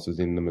couple of losses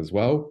in them as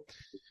well.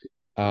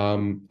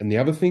 And the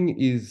other thing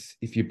is,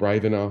 if you're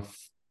brave enough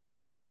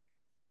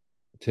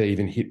to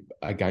even hit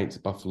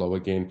against Buffalo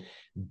again,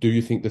 do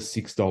you think the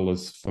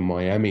 $6 for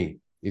Miami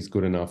is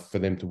good enough for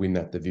them to win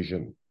that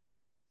division?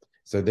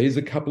 So there's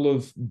a couple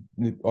of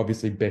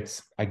obviously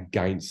bets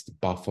against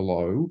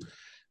Buffalo.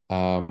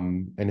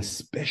 And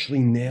especially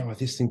now, I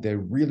just think they're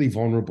really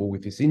vulnerable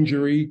with this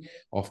injury,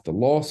 off the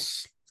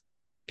loss.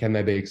 Can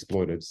they be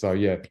exploited? So,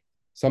 yeah,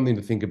 something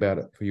to think about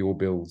it for your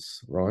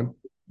Bills, Ryan.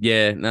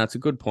 Yeah, no, it's a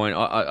good point.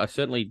 I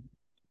certainly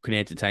can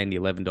entertain the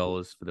 $11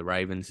 for the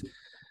Ravens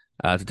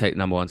to take the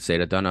number one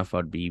seed. I don't know if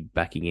I'd be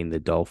backing in the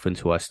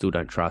Dolphins, who I still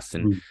don't trust.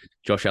 And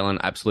Josh Allen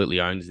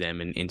absolutely owns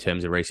them. And in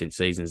terms of recent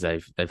seasons,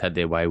 they've had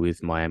their way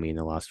with Miami in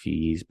the last few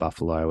years,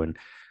 Buffalo, and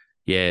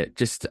yeah,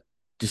 just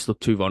look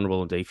too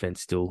vulnerable on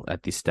defense still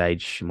at this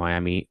stage.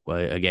 Miami,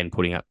 again,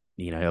 putting up,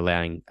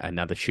 allowing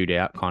another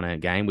shootout kind of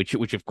game, which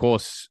of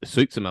course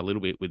suits them a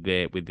little bit with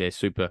their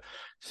super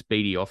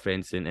speedy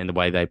offense and the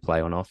way they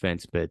play on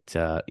offense. But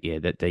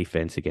that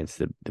defense against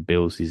the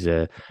Bills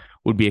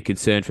would be a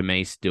concern for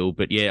me still.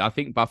 But yeah, I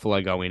think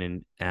Buffalo go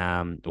in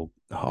and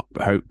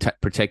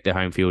protect their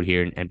home field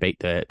here and beat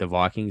the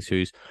Vikings,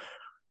 whose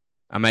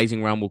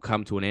amazing run will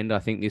come to an end, I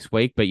think, this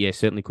week. But yeah,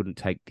 certainly couldn't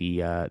take the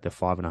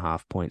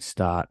 5.5 point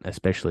start,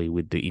 especially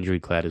with the injury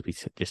cloud, as we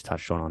just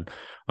touched on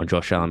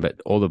Josh Allen. But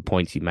all the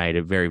points he made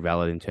are very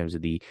valid in terms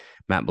of the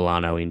Matt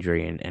Milano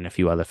injury and a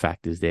few other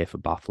factors there for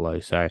Buffalo.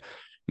 So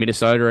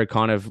Minnesota are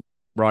kind of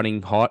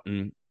riding hot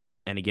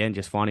and again,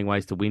 just finding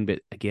ways to win.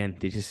 But again,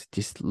 they're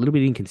just a little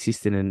bit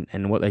inconsistent.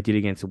 And what they did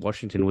against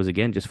Washington was,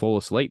 again, just fall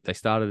asleep. They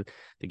started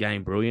the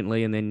game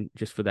brilliantly, and then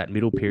just for that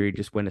middle period,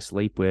 just went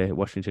asleep, where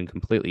Washington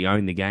completely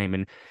owned the game.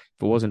 And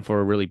if it wasn't for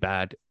a really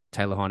bad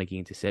Taylor Heinicke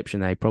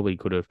interception, they probably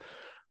could have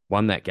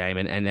won that game.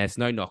 And there's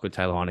no knock on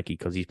Taylor Heinicke,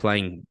 because he's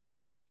playing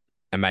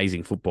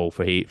amazing football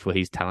for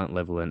his talent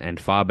level and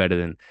far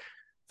better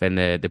than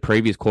the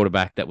previous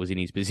quarterback that was in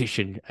his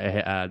position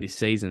this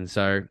season.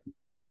 So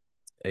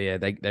yeah,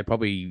 they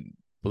probably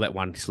let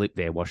one slip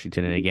there,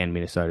 Washington. And again,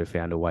 Minnesota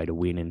found a way to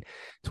win, and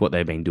it's what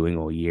they've been doing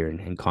all year.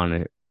 And kind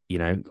of,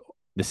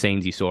 the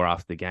scenes you saw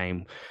after the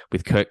game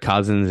with Kirk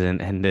Cousins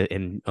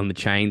and on the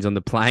chains on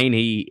the plane,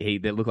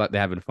 they look like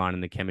they're having fun,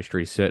 and the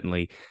chemistry is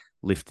certainly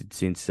lifted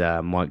since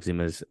Mike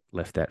Zimmer's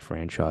left that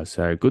franchise.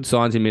 So good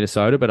signs in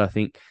Minnesota, but I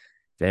think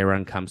their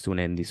run comes to an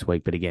end this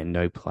week. But again,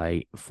 no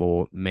play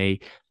for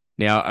me.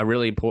 Now, a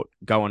really important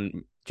go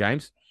on,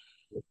 James.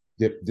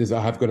 Yep, I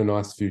have got a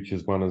nice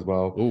futures one as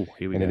well. Oh,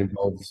 here we go. It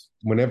involves,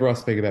 whenever I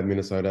speak about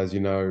Minnesota, as you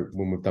know,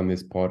 when we've done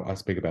this pod, I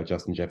speak about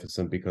Justin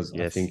Jefferson, because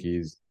I think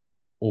he's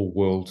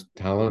all-world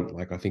talent.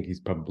 Like, I think he's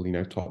probably,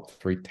 top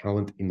 3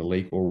 talent in the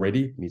league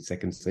already in his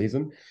second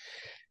season.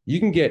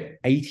 You can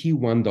get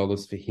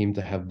 $81 for him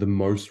to have the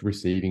most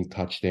receiving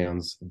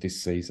touchdowns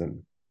this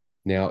season.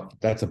 Now,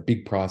 that's a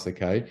big price,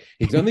 okay?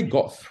 He's only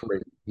got 3.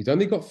 He's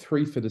only got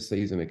 3 for the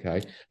season,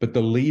 okay? But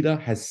the leader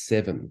has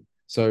 7.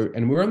 So,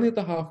 and we're only at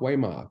the halfway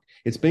mark.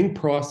 It's being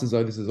priced as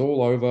though this is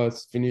all over,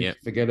 it's finished,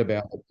 forget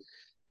about it.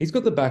 He's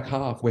got the back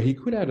half where he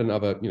could add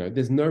another,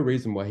 there's no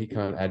reason why he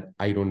can't add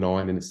 8 or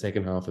 9 in the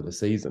second half of the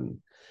season.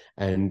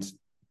 And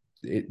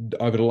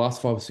over the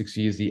last 5 or 6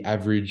 years, the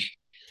average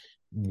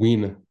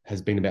win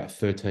has been about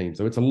 13.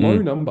 So it's a low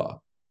number.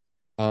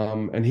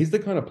 And he's the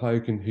kind of player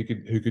who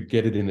could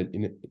get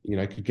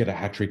it could get a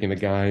hat trick in a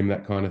game,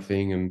 that kind of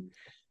thing. And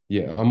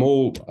yeah,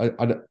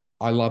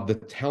 I love the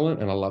talent,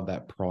 and I love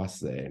that price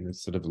there. And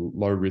it's sort of a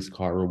low risk,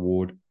 high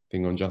reward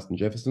thing on Justin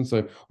Jefferson.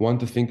 So one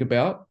to think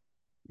about: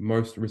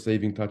 most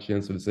receiving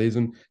touchdowns for the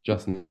season,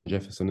 Justin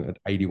Jefferson at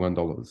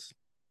 $81.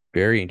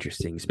 Very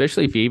interesting,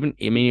 especially if you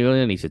you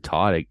only need to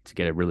tie to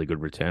get a really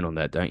good return on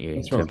that, don't you?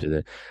 That's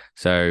right.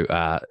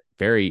 So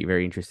very,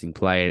 very interesting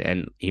play,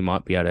 and he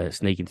might be able to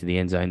sneak into the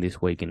end zone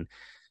this week. And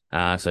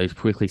so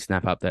quickly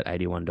snap up that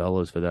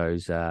 $81 for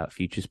those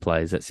futures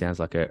plays. That sounds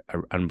like an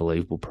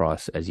unbelievable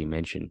price, as you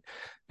mentioned.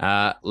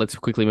 Let's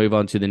quickly move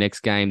on to the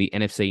next game, the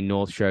NFC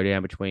North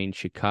showdown between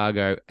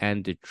Chicago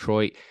and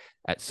Detroit.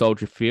 at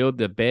Soldier Field.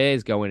 The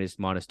Bears go in as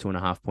minus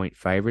 2.5 point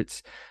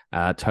favorites.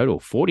 Total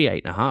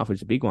 48.5, which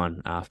is a big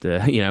one after,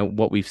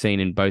 what we've seen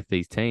in both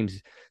these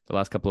teams the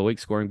last couple of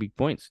weeks scoring big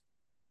points.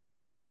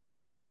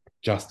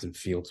 Justin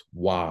Fields.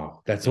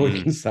 Wow. That's all we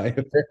Mm. can say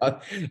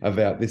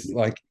about this.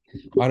 Like,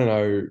 I don't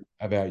know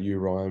about you,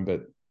 Ryan,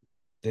 but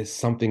there's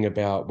something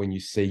about when you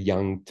see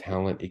young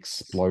talent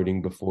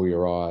exploding before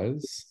your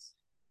eyes,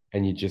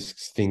 and you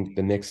just think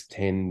the next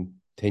ten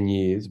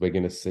years, we're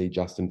going to see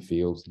Justin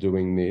Fields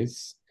doing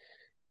this.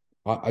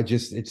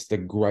 It's the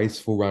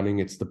graceful running,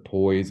 it's the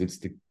poise, it's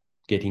the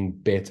getting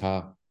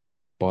better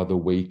by the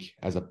week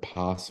as a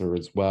passer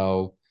as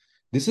well.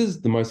 This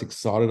is the most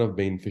excited I've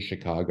been for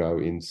Chicago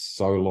in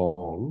so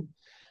long.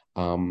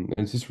 And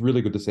it's just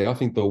really good to see. I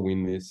think they'll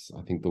win this.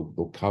 I think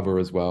they'll cover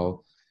as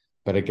well.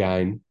 But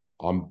again,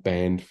 I'm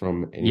banned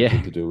from anything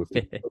Yeah. to do with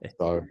it.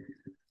 So,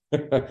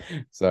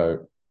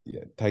 so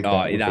yeah, take Oh,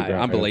 that with a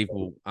grain of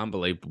salt.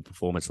 unbelievable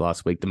performance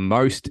last week. The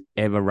most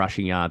ever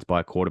rushing yards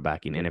by a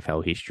quarterback in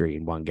NFL history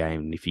in one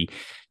game. And if you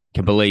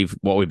can believe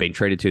what we've been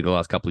treated to the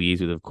last couple of years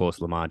with, of course,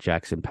 Lamar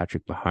Jackson,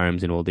 Patrick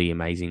Mahomes, and all the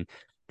amazing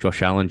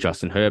Josh Allen,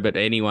 Justin Herbert,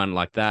 anyone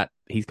like that,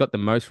 he's got the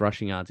most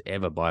rushing yards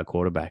ever by a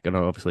quarterback. And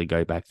I obviously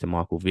go back to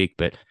Michael Vick,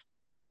 but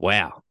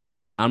wow,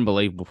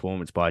 unbelievable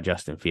performance by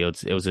Justin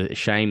Fields. It was a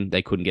shame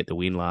they couldn't get the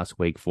win last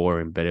week for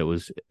him, but it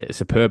was a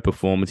superb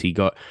performance. He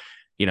got,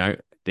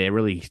 they're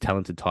really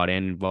talented tight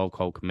end involved.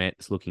 Cole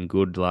Kmet's looking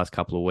good the last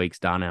couple of weeks.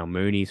 Darnell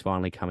Mooney's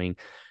finally coming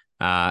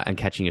and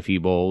catching a few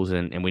balls,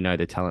 and we know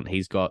the talent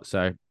he's got.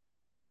 So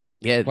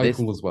yeah, Play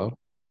cool as well.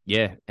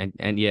 yeah,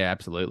 and yeah,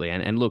 absolutely.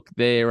 And look,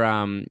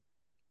 they're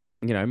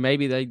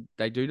maybe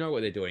they do know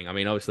what they're doing. I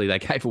mean, obviously they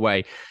gave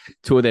away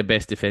two of their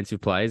best defensive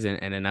players and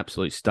an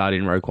absolute stud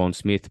in Roquan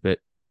Smith, but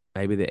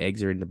maybe the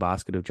eggs are in the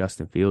basket of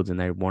Justin Fields and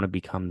they want to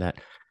become that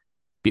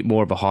bit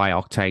more of a high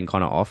octane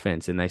kind of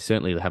offense, and they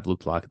certainly have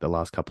looked like it the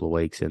last couple of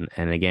weeks. And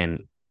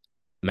again,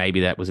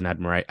 maybe that was an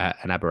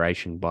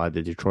aberration by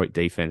the Detroit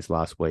defense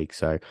last week.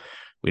 So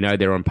we know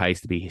they're on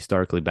pace to be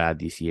historically bad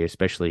this year,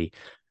 especially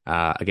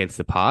against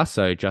the pass.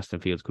 So Justin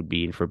Fields could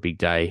be in for a big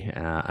day,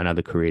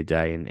 another career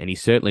day, and he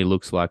certainly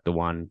looks like the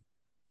one,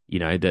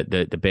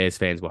 that the Bears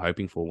fans were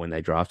hoping for when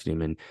they drafted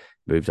him and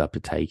moved up to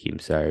take him.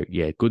 So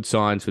yeah, good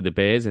signs for the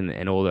Bears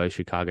and all those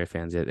Chicago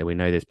fans out there. We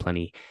know there's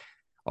plenty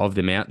of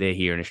them out there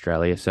here in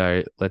Australia.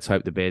 So let's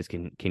hope the Bears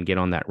can get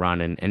on that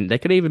run, and they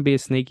could even be a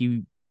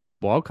sneaky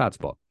wildcard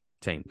spot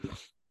team.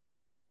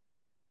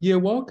 Yeah,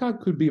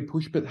 wildcard could be a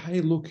push, but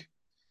hey, look,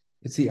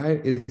 it's the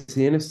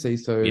NFC,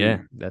 so Yeah,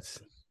 that's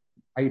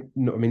eight.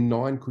 No, I mean,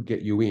 nine could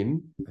get you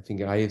in. I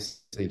think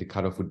AFC the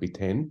cutoff would be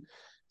 10.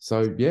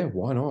 So yeah,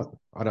 why not?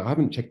 I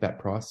haven't checked that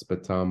price,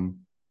 but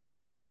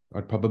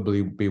I'd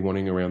probably be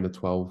wanting around the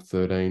 12,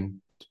 13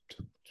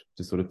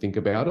 to sort of think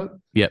about it.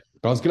 yep.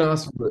 But I was going to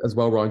ask as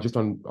well, Ryan, just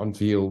on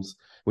Fields,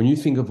 when you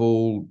think of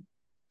all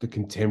the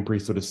contemporary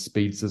sort of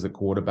speedsters at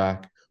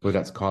quarterback, whether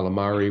that's Kyler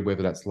Murray,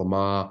 whether that's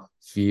Lamar,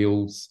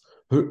 Fields,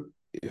 who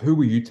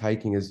were you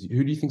taking as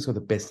who do you think's got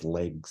the best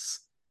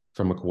legs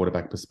from a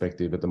quarterback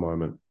perspective at the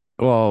moment?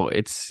 Well,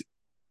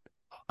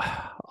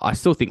 I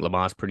still think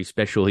Lamar's pretty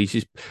special. He's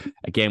just,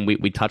 again,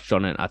 we touched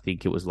on it. I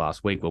think it was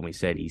last week when we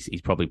said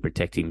he's probably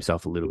protecting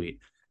himself a little bit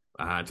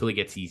until he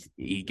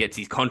gets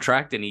his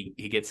contract and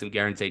he gets some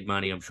guaranteed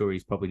money. I'm sure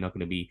he's probably not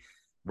going to be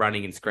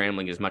running and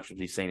scrambling as much as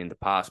we've seen in the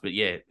past. But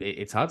yeah,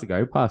 it's hard to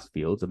go past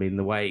Fields. I mean,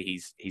 the way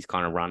he's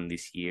kind of run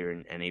this year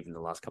and even the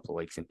last couple of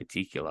weeks in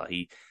particular,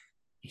 he's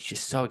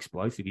just so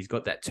explosive. He's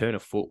got that turn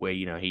of foot where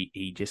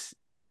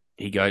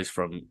he goes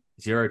from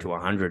 0 to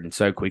 100 and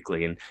so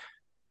quickly,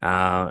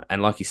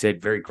 and like you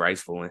said, very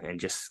graceful and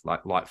just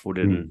like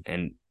light-footed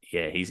and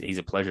yeah, he's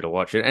a pleasure to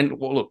watch. And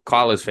well, look,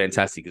 Kyler's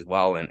fantastic as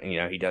well, and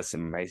he does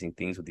some amazing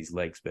things with his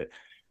legs. But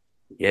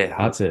yeah,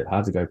 hard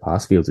to go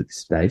past Fields at this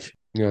stage.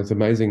 It's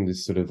amazing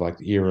this sort of like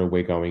era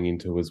we're going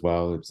into as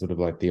well. It's sort of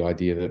like the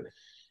idea that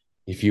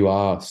if you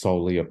are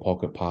solely a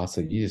pocket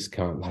passer, you just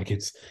can't, like,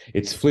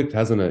 it's flipped,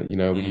 hasn't it?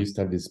 We used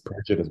to have this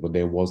prejudice, but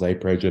there was a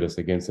prejudice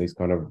against these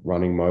kind of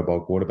running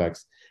mobile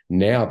quarterbacks.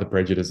 Now the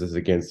prejudice is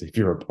against if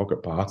you're a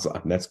pocket passer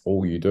and that's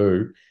all you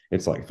do.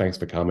 It's like, thanks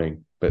for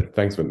coming, but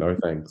thanks but no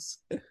thanks.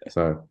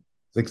 So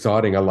it's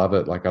exciting. I love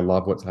it. Like, I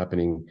love what's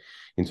happening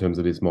in terms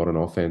of this modern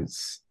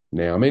offense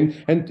now. I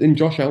mean, and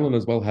Josh Allen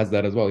as well has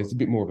that as well. He's a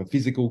bit more of a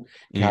physical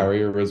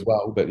carrier as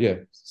well, but yeah,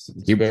 it's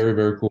very,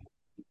 very cool.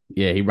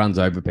 Yeah, he runs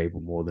over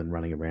people more than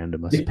running around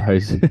them, I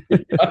suppose.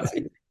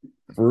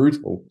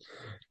 Brutal.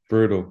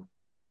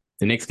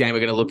 The next game we're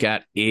going to look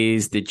at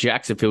is the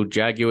Jacksonville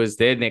Jaguars.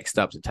 They're next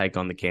up to take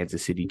on the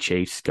Kansas City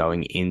Chiefs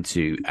going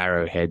into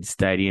Arrowhead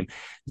Stadium.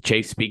 The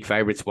Chiefs big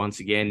favourites once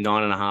again,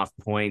 9.5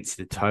 points.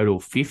 The total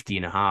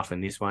 50.5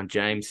 in this one.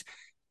 James,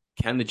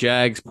 can the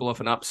Jags pull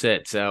off an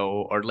upset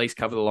or at least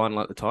cover the line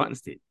like the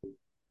Titans did?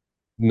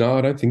 No,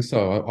 I don't think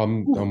so.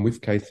 I'm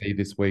with KC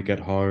this week at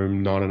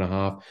home,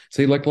 9.5.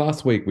 See, like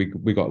last week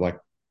we got like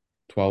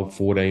 12,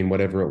 14,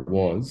 whatever it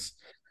was.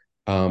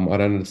 I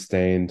don't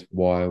understand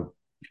why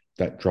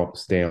that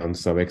drops down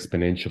so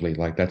exponentially.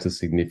 Like, that's a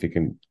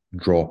significant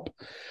drop.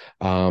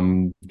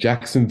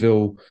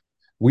 Jacksonville,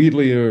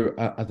 weirdly,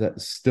 are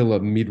still a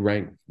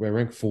mid-rank. We're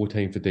ranked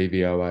 14 for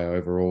DVOA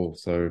overall,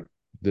 so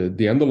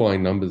the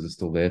underlying numbers are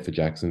still there for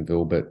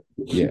Jacksonville. But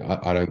yeah,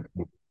 I don't.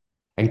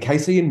 And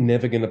KC are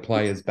never going to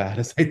play as bad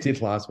as they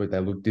did last week. They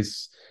look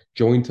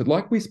disjointed.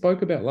 Like we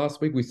spoke about last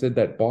week, we said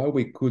that bye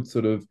week could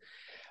sort of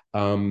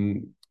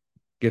um,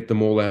 get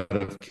them all out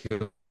of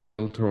kilter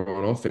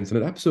on offense,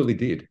 and it absolutely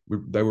did.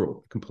 They were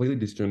completely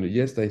disjointed.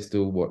 Yes, they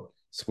still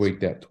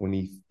squeaked out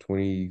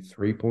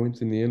 23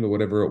 points in the end or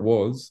whatever it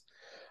was.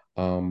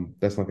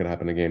 That's not going to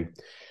happen again.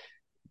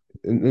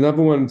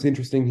 Another one that's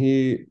interesting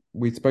here,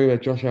 we spoke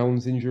about Josh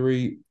Allen's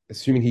injury.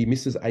 Assuming he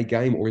misses a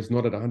game or is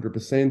not at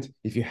 100%,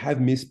 if you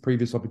have missed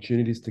previous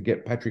opportunities to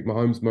get Patrick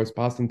Mahomes' most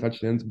passing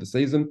touchdowns of the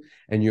season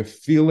and you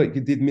feel like you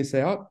did miss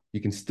out,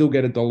 you can still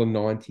get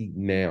 $1.90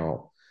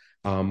 now,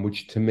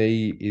 which to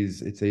me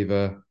is it's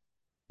either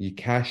you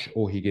cash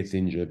or he gets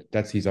injured.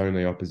 That's his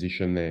only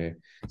opposition there.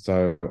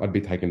 So I'd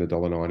be taking the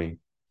 $1.90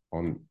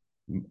 on.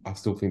 I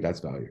still think that's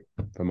value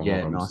for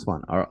Yeah, Mahomes. nice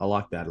one. I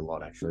like that a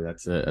lot, actually.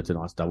 That's a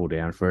nice double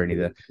down for any of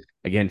the,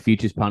 again,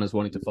 futures punters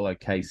wanting to follow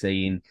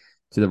KC in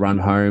to the run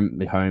home.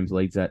 Mahomes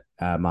leads that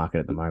market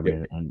at the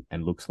moment,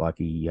 and looks like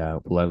he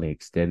will only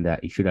extend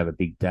that. He should have a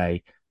big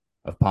day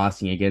of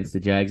passing against the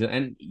Jags.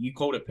 And you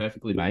called it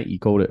perfectly, mate. You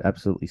called it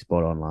absolutely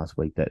spot on last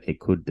week that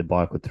the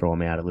bike would throw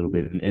him out a little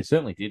bit. And it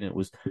certainly did. It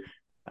was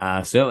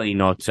certainly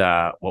not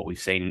what we've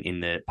seen in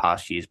the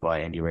past years by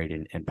Andy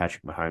Reid and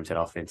Patrick Mahomes. That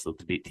offense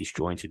looked a bit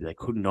disjointed. They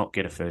could not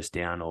get a first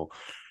down or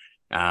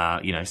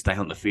stay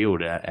on the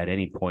field at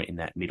any point in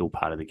that middle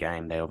part of the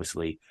game. They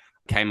obviously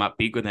came up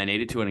big when they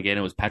needed to. And again,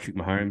 it was Patrick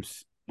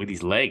Mahomes with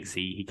his legs.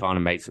 He kind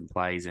of made some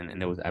plays, and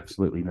there was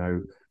absolutely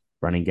no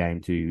running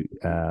game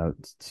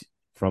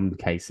from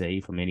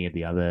KC, from any of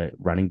the other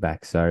running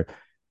backs. So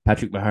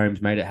Patrick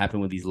Mahomes made it happen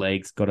with his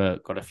legs, got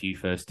a few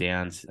first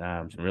downs,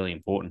 some really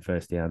important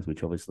first downs,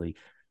 which obviously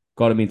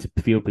got him into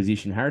field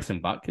position.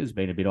 Harrison Butker's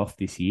been a bit off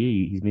this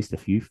year. He's missed a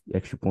few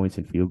extra points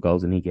and field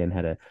goals, and he again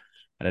had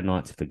a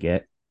night to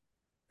forget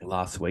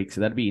last week.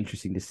 So that'd be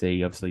interesting to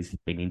see. Obviously, he's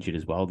been injured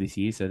as well this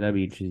year, so that'd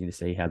be interesting to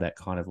see how that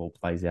kind of all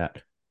plays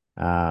out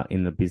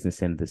in the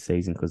business end of the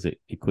season, because it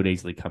could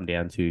easily come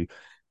down to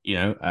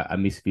a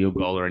missed field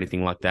goal or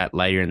anything like that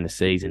later in the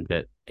season.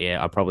 But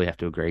yeah, I probably have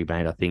to agree,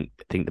 mate. I think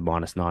the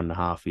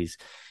 -9.5 is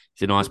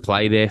a nice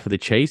play there for the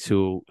Chiefs,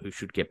 who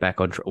should get back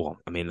on. Well,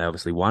 I mean, they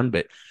obviously won,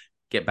 but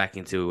get back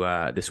into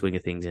the swing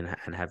of things and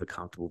have a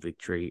comfortable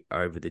victory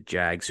over the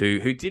Jags,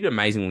 who did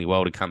amazingly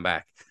well to come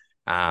back.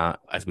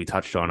 As we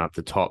touched on up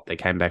the top, they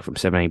came back from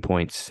 17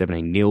 points,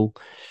 17-0,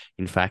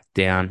 in fact,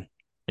 down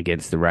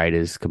against the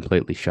Raiders,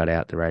 completely shut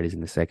out the Raiders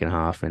in the second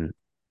half. And,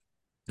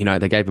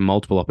 they gave them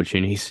multiple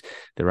opportunities,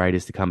 the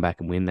Raiders, to come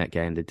back and win that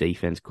game. The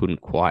defense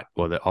couldn't quite,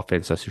 or the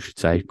offense, I should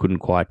say, couldn't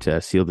quite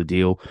seal the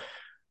deal.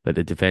 But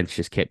the defense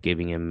just kept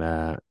giving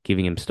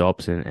him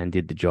stops and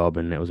did the job.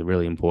 And it was a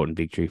really important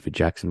victory for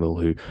Jacksonville,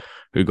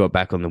 who got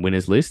back on the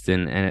winners list.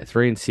 And at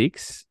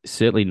 3-6,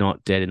 certainly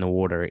not dead in the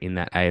water in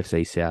that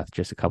AFC South,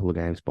 just a couple of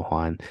games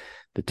behind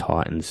the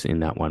Titans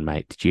in that one,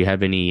 mate. Did you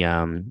have any,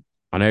 I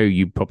know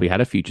you probably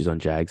had a futures on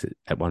Jags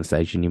at one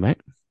stage, didn't you,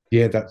 mate?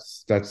 Yeah,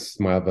 that's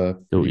my other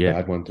pretty Yeah.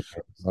 bad one.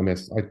 I mean,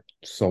 I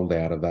sold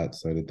out of that,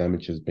 so the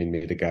damage has been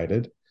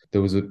mitigated. I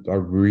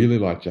really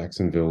like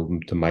Jacksonville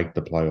to make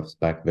the playoffs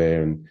back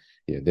there, and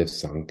yeah, they've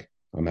sunk.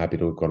 I'm happy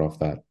to have got off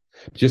that.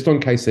 Just on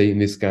KC in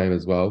this game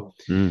as well.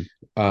 Mm.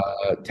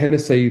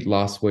 Tennessee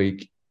last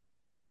week,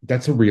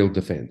 that's a real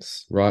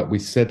defense, right? We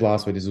said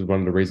last week this was one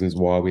of the reasons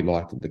why we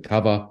liked the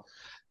cover,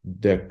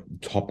 the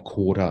top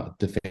quarter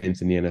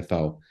defense in the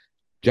NFL.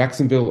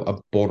 Jacksonville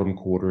are bottom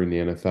quarter in the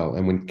NFL.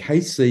 And when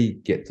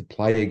KC get to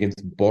play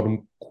against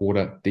bottom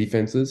quarter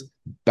defenses,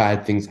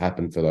 bad things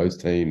happen for those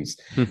teams.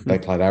 They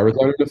played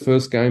Arizona in the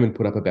first game and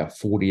put up about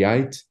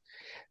 48.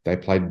 They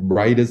played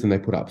Raiders and they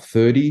put up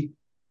 30.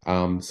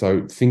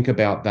 So think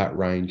about that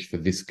range for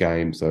this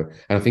game. And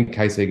I think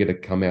KC are going to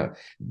come out.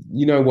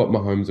 You know what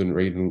Mahomes and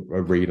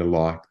Reid are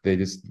like. They're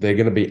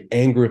going to be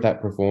angry at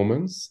that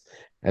performance,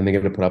 and they're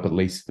going to put up at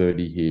least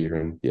 30 here.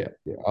 And yeah,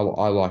 I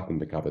like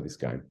them to cover this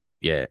game.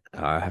 Yeah,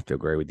 I have to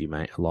agree with you,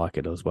 mate. I like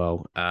it as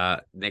well.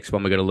 Next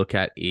one we're going to look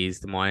at is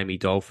the Miami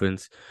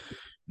Dolphins,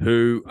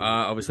 who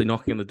are obviously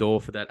knocking on the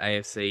door for that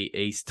AFC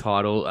East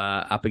title,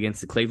 up against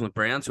the Cleveland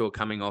Browns, who are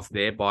coming off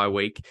their bye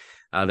week.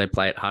 They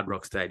play at Hard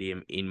Rock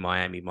Stadium in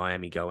Miami.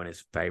 Miami going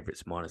as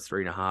favourites,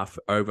 -3.5,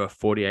 over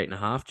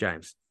 48.5,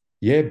 James.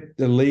 Yeah,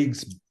 the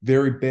league's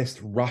very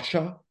best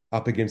rusher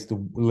up against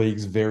the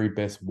league's very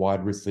best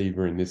wide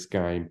receiver in this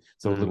game.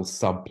 So a little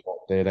subplot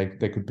there.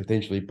 They could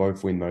potentially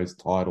both win those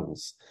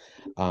titles.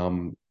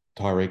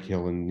 Tyreek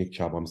Hill and Nick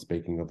Chubb, I'm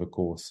speaking of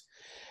course.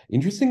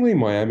 Interestingly,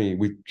 Miami,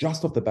 we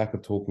just off the back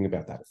of talking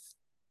about that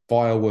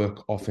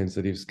firework offense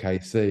that is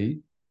KC,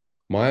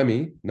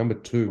 Miami, number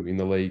 2 in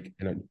the league,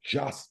 and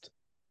just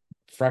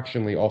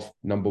fractionally off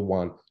number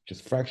 1,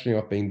 just fractionally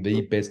off being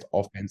the best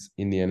offense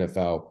in the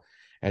NFL.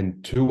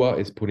 And Tua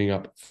is putting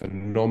up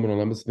phenomenal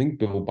numbers. I think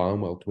Bill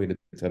Barnwell tweeted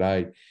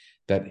today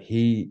that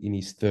he in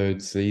his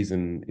third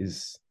season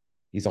is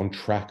on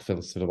track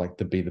for sort of like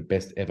to be the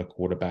best ever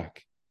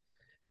quarterback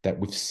that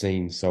we've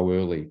seen so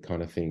early,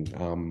 kind of thing.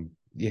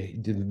 Yeah,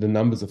 the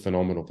numbers are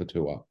phenomenal for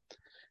Tua.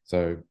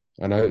 So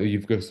I know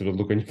you've got to sort of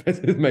look on your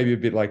faces, maybe a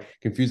bit like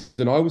confused,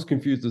 and I was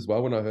confused as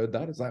well when I heard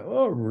that. It's like,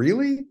 oh,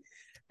 really?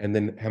 And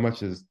then how much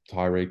does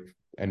Tyreek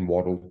and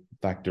Waddle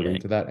factor Yeah,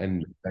 into that,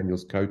 and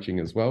Daniel's coaching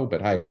as well?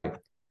 But hey,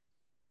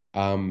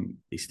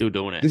 he's still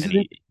doing it, this and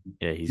is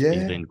it. he's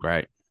Yeah, been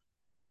great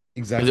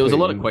because there was a exactly.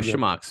 lot of And question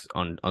marks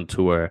on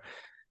tour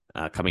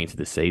coming into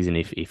the season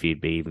if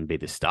he'd even be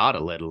the starter,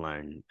 let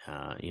alone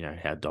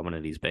how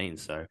dominant he's been.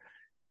 So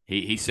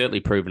he's certainly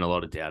proven a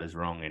lot of doubters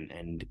wrong,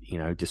 and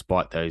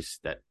despite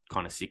that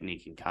kind of sickening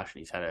concussion,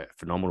 he's had a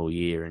phenomenal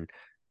year, and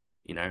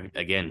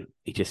again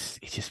he's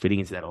just fitting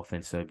into that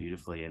offense so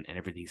beautifully, and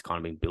everything's kind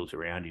of been built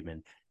around him,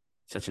 and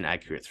such an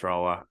accurate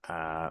thrower,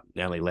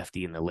 the only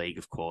lefty in the league,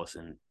 of course,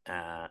 and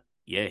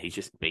he's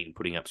just been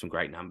putting up some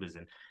great numbers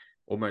and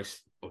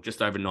almost or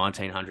just over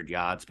 1,900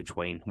 yards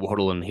between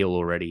Waddle and Hill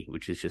already,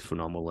 which is just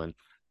phenomenal. And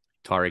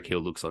Tyreek Hill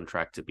looks on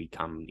track to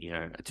become,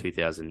 a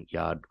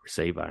 2,000-yard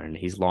receiver, and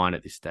his line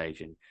at this stage,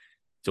 and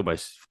it's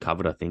almost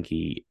covered. I think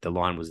the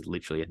line was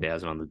literally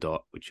 1,000 on the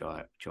dot, which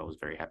I was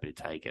very happy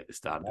to take at the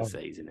start of the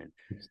season.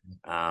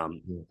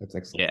 And yeah, that's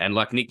excellent. and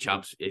like Nick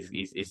Chubb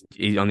is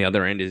on the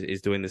other end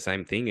is doing the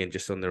same thing, and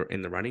just in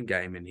the running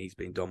game, and he's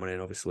been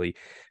dominant. Obviously,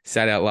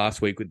 sat out last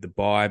week with the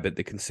bye, but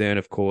the concern,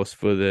 of course,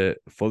 for the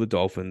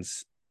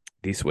Dolphins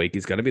this week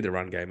is going to be the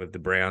run game of the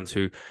Browns,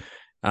 who.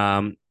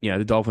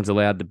 The Dolphins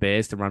allowed the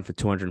Bears to run for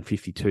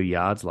 252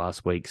 yards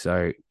last week.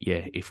 So,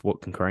 yeah, if what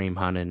can Kareem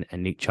Hunt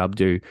and Nick Chubb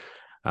do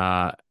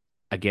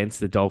against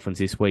the Dolphins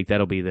this week,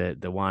 that'll be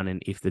the one.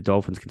 And if the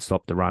Dolphins can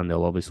stop the run,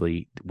 they'll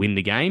obviously win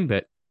the game.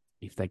 But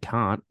if they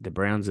can't, the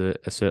Browns are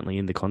certainly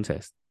in the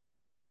contest.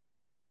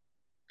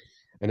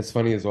 And it's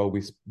funny as well,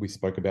 we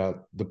spoke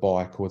about the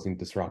bye causing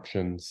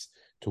disruptions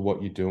to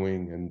what you're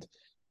doing. And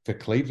for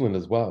Cleveland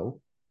as well,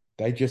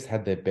 they just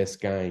had their best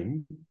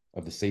game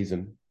of the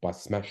season by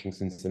smashing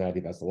Cincinnati.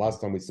 That's the last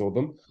time we saw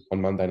them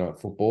on Monday Night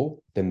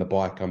Football. Then the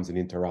bye comes and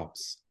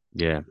interrupts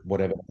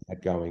whatever they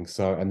had going.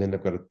 So, and then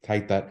they've got to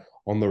take that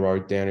on the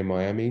road down in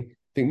Miami.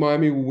 I think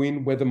Miami will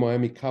win. Whether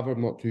Miami cover,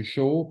 I'm not too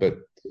sure. But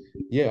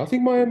yeah, I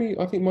think Miami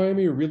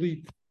are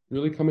really,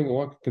 really coming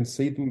along. I can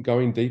see them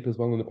going deep as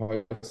well in the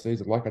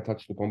postseason. Like I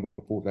touched upon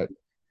before, that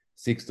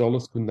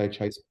 $6, couldn't they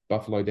chase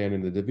Buffalo down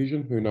in the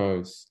division? Who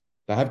knows?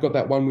 They have got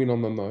that one win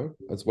on them though,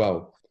 as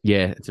well.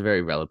 Yeah, it's a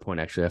very valid point.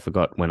 Actually, I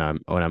forgot when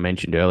I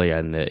mentioned earlier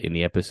in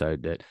the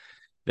episode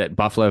that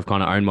Buffalo have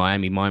kind of owned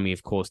Miami. Miami,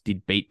 of course,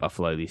 did beat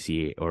Buffalo this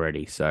year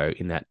already. So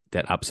in that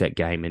upset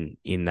game and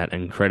in that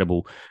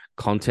incredible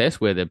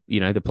contest where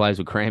the players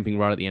were cramping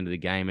right at the end of the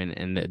game,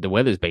 and the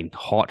weather's been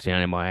hot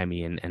down in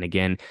Miami, and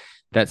again,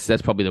 that's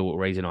probably the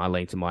reason I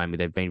lean to Miami.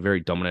 They've been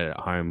very dominant at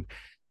home.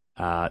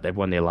 They've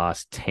won their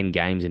last 10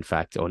 games, in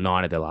fact, or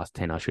 9 of their last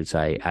 10, I should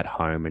say, at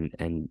home,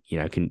 and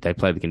they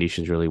play the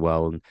conditions really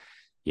well. And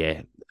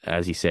yeah,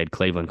 as you said,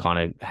 Cleveland kind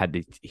of had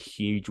this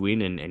huge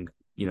win and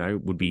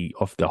would be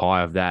off the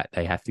high of that.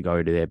 They have to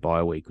go to their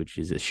bye week, which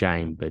is a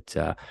shame. But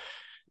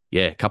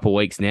a couple of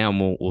weeks now,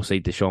 and we'll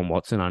see Deshaun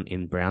Watson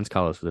in Browns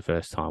colours for the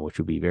first time, which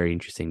will be very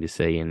interesting to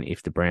see. And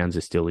if the Browns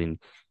are still in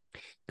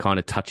kind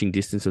of touching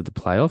distance of the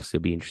playoffs,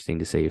 it'll be interesting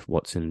to see if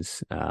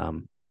Watson's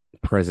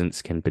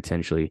presence can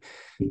potentially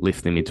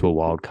lift them into a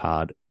wild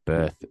card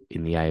berth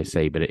in the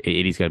AFC, but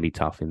it is going to be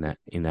tough in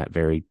that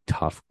very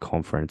tough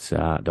conference.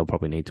 They'll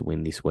probably need to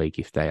win this week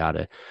if they are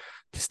to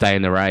stay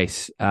in the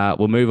race.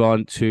 We'll move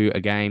on to a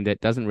game that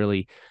doesn't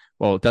really,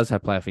 well, it does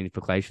have playoff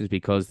implications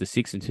because the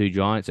 6-2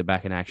 Giants are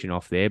back in action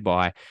off their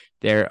bye.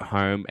 They're at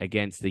home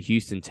against the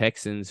Houston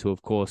Texans, who,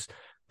 of course,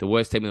 the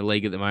worst team in the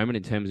league at the moment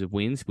in terms of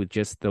wins with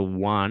just the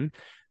one.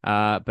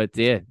 But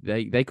yeah,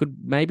 they could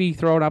maybe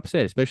throw an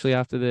upset, especially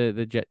after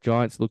the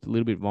Giants looked a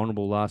little bit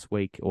vulnerable last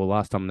week or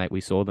last time that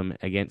we saw them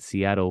against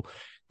Seattle.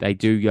 They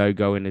do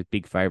go in as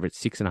big favorites,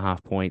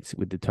 6.5 points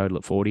with the total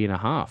at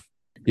 40.5.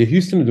 Yeah,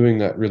 Houston are doing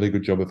that really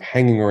good job of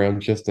hanging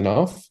around just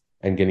enough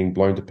and getting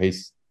blown to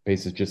pieces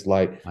just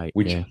late,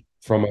 which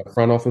from a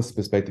front office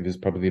perspective is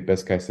probably the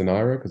best case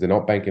scenario because they're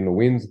not banking the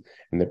wins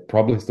and they're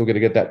probably still going to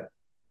get that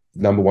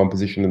number one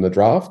position in the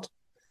draft.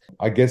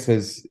 I guess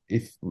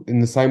if in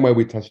the same way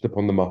we touched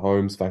upon the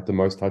Mahomes factor,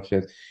 most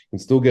touchdowns, you can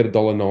still get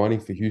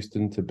 $1.90 for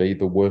Houston to be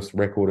the worst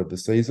record of the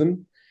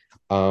season.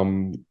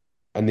 And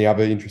the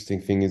other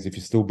interesting thing is if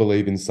you still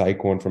believe in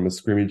Saquon from a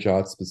scrimmage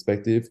yards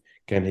perspective,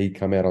 can he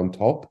come out on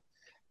top?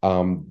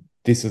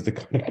 This is the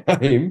kind of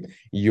game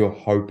you're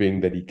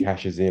hoping that he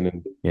cashes in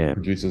and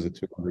produces a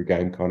 200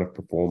 game kind of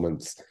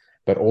performance.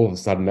 But all of a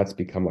sudden that's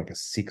become like a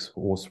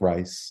 6-horse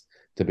race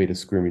to be the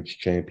scrimmage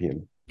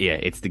champion. Yeah,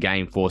 it's the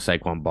game for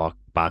Saquon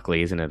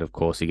Barkley, isn't it? Of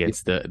course,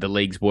 against the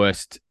league's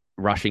worst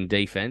rushing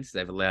defense.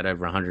 They've allowed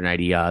over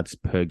 180 yards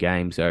per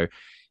game. So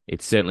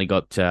it's certainly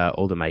got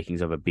all the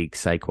makings of a big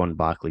Saquon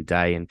Barkley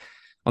day. And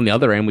on the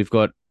other end, we've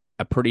got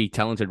a pretty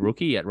talented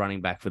rookie at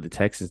running back for the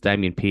Texans.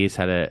 Damian Pierce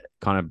had a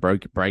kind of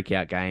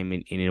breakout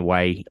game in a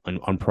way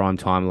on prime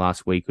time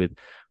last week with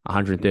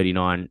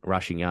 139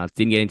 rushing yards.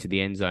 Didn't get into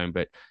the end zone,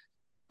 but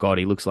God,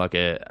 he looks like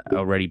a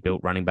already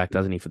built running back,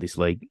 doesn't he, for this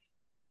league?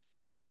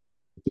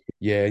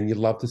 Yeah, and you'd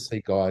love to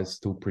see guys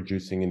still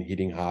producing and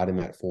hitting hard in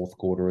that fourth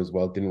quarter as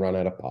well. Didn't run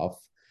out of puff.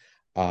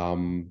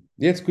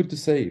 Yeah, it's good to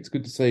see. It's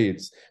good to see.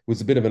 It was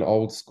a bit of an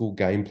old school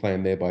game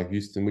plan there by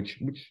Houston, which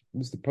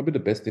was probably the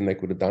best thing they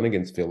could have done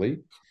against Philly.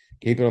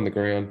 Keep it on the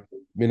ground,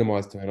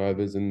 minimize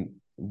turnovers, and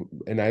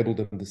enable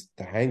them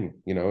to hang.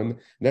 And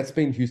that's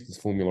been Houston's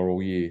formula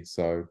all year.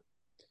 So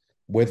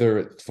whether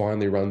it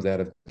finally runs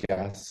out of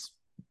gas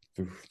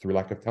through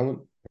lack of talent,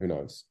 who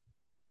knows?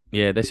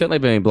 Yeah, they've certainly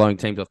been blowing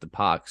teams off the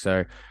park.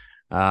 So,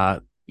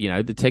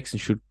 the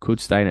Texans could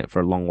stay in it for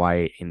a long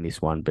way in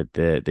this one, but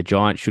the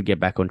Giants should get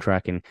back on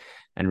track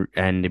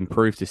and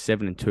improve to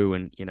 7-2,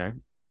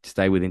 and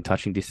stay within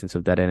touching distance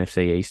of that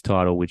NFC East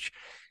title, which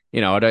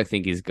I don't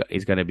think is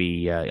going to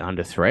be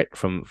under threat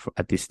from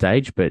at this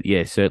stage. But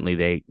yeah, certainly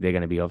they're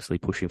going to be obviously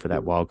pushing for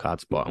that wild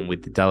card spot, and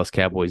with the Dallas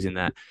Cowboys in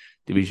that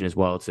division as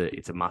well,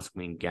 it's a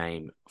must-win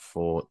game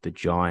for the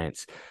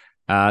Giants.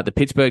 The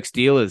Pittsburgh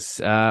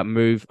Steelers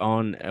move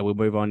on. We'll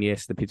move on.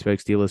 Yes, the Pittsburgh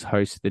Steelers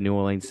host the New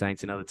Orleans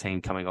Saints, another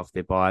team coming off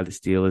their bye. The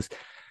Steelers,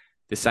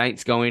 the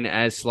Saints go in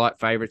as slight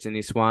favourites in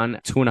this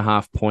one,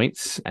 2.5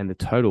 points, and the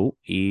total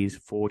is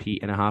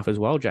 40.5 as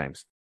well,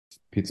 James.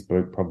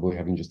 Pittsburgh probably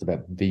having just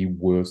about the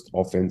worst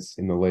offense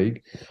in the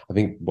league. I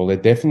think, well, they're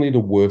definitely the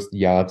worst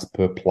yards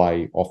per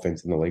play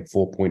offense in the league,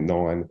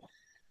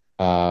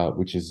 4.9,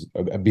 which is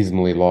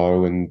abysmally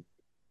low. And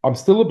I'm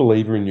still a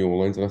believer in New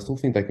Orleans, and I still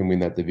think they can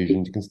win that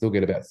division. You can still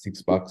get about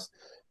 $6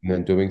 and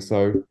then doing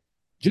so.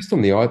 Just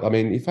on the eye, I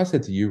mean, if I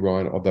said to you,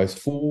 Ryan, of those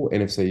four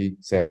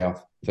NFC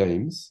South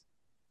teams,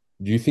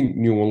 do you think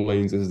New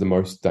Orleans is the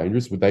most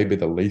dangerous? Would they be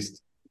the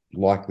least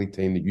likely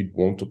team that you'd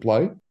want to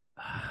play?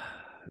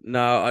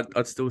 No,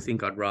 I'd still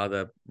think I'd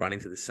rather run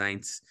into the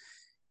Saints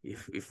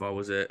if I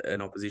was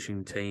an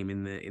opposition team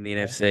in the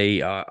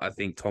NFC. I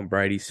think Tom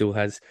Brady still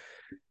has,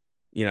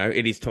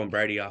 it is Tom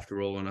Brady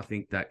after all, and I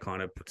think that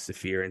kind of puts the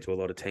fear into a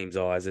lot of teams'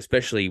 eyes,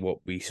 especially what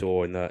we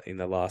saw in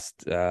the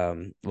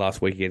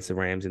last week against the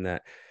Rams in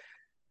that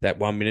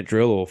 1 minute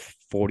drill or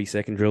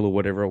 40-second drill or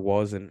whatever it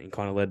was, and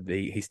kind of led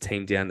his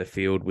team down the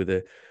field with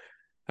a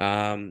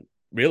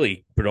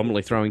really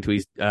predominantly throwing to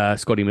his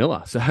Scotty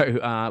Miller.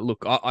 So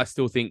look, I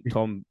still think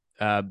Tom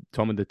and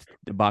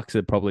the Bucks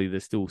are probably the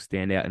still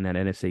standout in that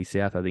NFC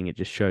South. I think it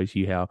just shows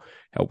you how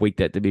weak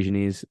that division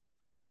is.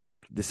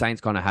 The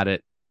Saints kind of had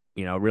it,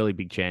 a really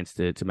big chance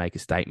to make a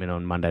statement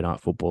on Monday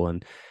Night Football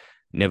and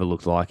never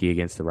looked likely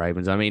against the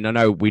Ravens. I mean,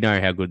 we know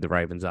how good the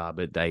Ravens are,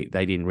 but they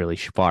didn't really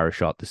fire a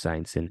shot, the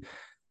Saints. And,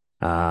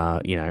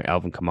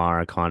 Alvin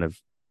Kamara kind of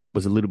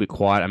was a little bit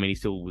quiet. I mean, he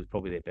still was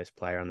probably their best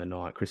player on the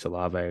night. Chris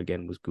Olave,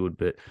 again, was good,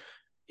 but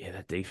yeah,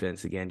 that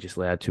defense, again, just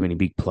allowed too many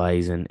big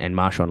plays, and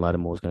Marshawn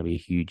Lattimore is going to be a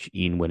huge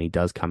in when he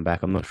does come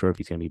back. I'm not sure if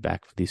he's going to be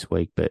back for this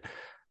week, but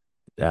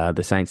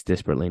the Saints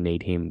desperately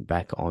need him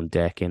back on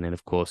deck. And then,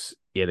 of course,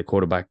 the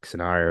quarterback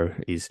scenario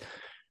is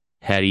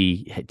do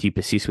you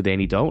persist with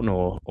Andy Dalton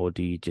or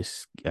do you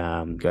just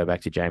go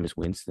back to Jameis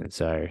Winston?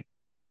 So,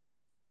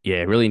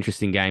 yeah, really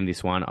interesting game,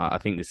 this one. I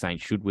think the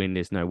Saints should win.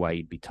 There's no way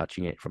you'd be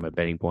touching it from a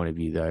betting point of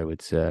view, though.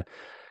 It's a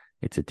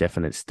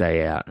definite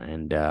stay out.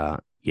 And,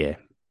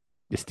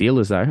 the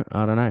Steelers, though,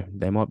 I don't know.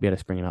 They might be able to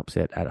spring an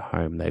upset at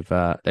home. They've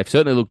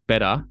certainly looked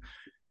better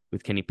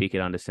with Kenny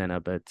Pickett under center,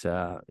 but,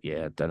 I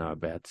don't know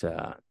about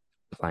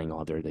playing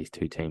either of these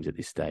two teams at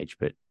this stage.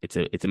 But it's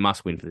a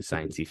must-win for the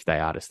Saints if they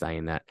are to stay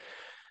in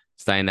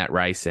that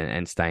race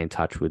and stay in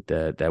touch with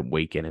that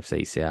weak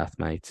NFC South,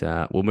 mate.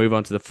 We'll move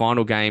on to the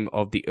final game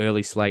of the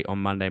early slate on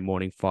Monday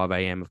morning, 5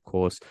 a.m., of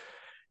course.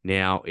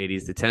 Now, it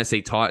is the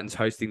Tennessee Titans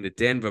hosting the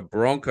Denver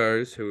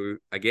Broncos, who,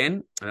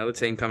 again, another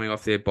team coming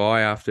off their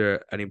bye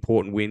after an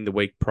important win the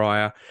week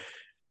prior.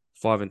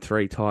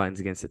 5-3 Titans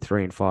against the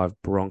 3-5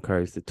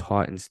 Broncos. The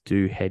Titans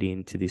do head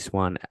into this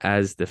one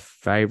as the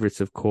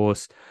favorites, of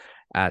course.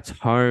 At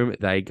home,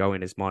 they go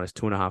in as minus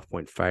 2.5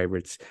 point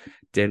favorites.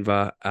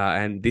 Denver,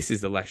 and this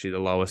is actually the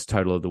lowest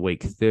total of the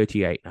week,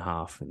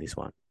 38.5 in this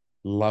one.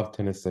 Love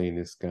Tennessee in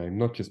this game,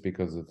 not just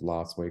because of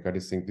last week. I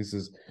just think this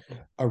is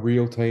a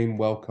real team,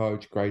 well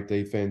coached, great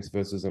defense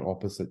versus an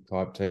opposite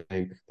type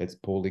team that's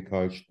poorly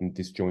coached and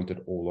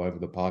disjointed all over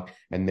the park.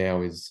 And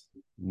now is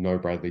no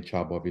Bradley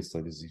Chubb.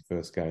 Obviously, this is his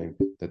first game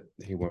that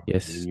he won't be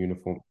in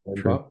uniform.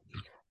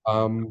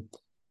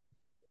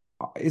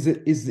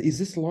 Is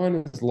this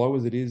line as low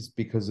as it is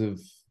because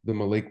of the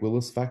Malik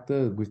Willis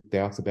factor with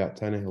doubts about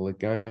Tannehill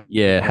again?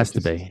 Yeah, it has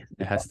to be.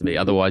 It has to be.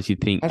 Otherwise,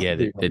 you'd think,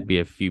 there'd be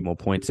a few more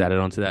points added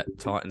onto that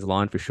Titans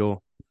line for sure.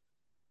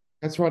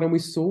 That's right. And we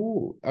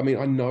saw, I mean,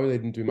 I know they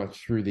didn't do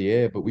much through the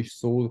air, but we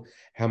saw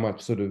how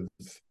much sort of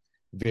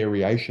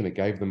variation it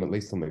gave them, at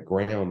least on the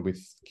ground with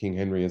King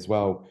Henry as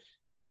well.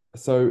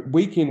 So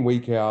week in,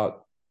 week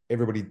out,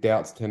 everybody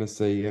doubts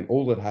Tennessee, and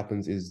all that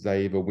happens is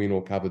they either win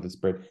or cover the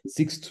spread.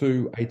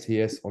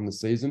 6-2 ATS on the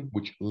season,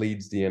 which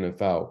leads the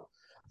NFL.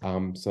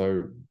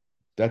 So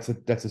that's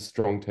a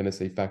strong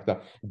Tennessee factor.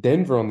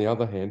 Denver, on the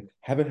other hand,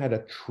 haven't had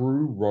a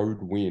true road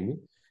win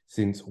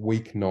since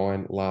week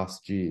 9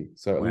 last year.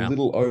 So a Wow.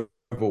 little over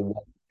 1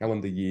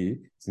 calendar year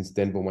since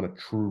Denver won a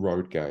true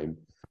road game.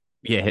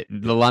 Yeah,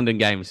 the London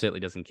game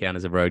certainly doesn't count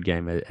as a road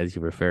game, as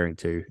you're referring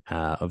to.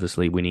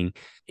 Obviously, winning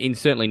in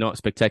certainly not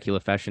spectacular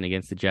fashion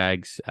against the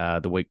Jags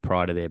the week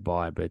prior to their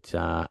bye, but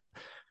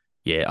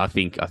yeah, I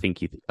think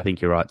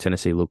you're right.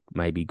 Tennessee look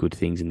maybe good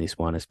things in this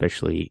one,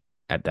 especially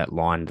at that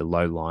line, the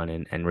low line,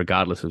 and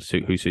regardless of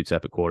who suits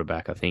up at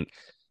quarterback, I think,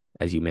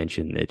 as you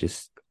mentioned, they're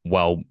just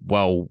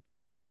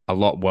a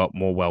lot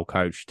more well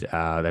coached.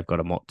 They've got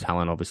a lot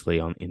talent,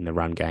 obviously, on in the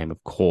run game,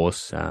 of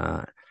course,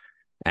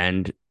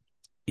 and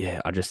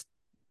yeah, I just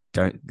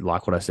don't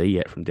like what I see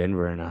yet from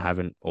Denver, and I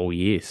haven't all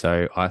year.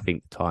 So I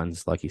think the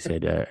Titans, like you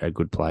said, are a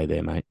good play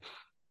there, mate.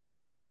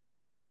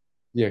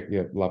 Yeah,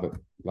 yeah, love it.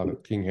 Love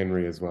it. King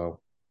Henry as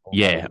well. All hail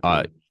Yeah,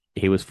 the king.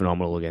 he was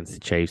phenomenal against the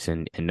Chiefs,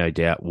 and no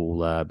doubt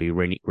will be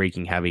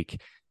wreaking havoc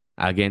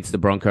against the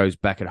Broncos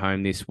back at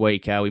home this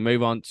week. We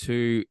move on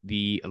to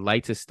the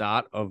later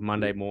start of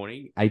Monday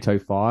morning,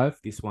 8:05.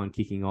 This one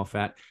kicking off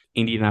at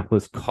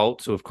Indianapolis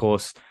Colts, who, of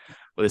course,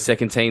 were the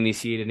second team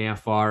this year to now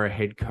fire a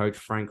head coach.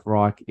 Frank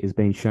Reich is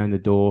being shown the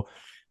door.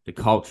 The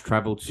Colts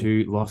travel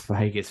to Las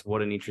Vegas.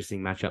 What an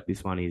interesting matchup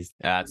this one is.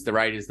 It's the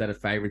Raiders that are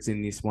favourites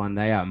in this one.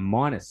 They are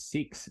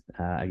 -6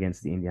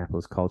 against the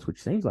Indianapolis Colts,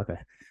 which seems like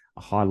a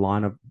high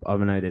line. I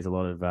know there's a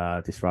lot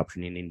of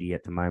disruption in Indy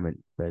at the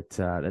moment, but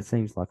that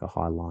seems like a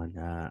high line.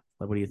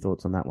 What are your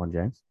thoughts on that one,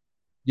 James?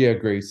 Yeah,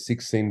 agree.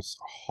 Six seems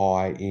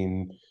high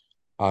in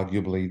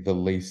arguably the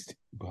least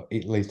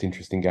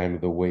interesting game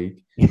of the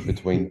week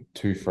between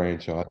two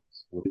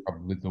franchises with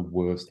probably the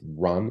worst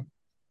run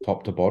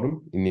top to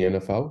bottom in the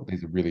NFL.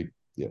 These are really,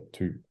 yeah,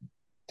 two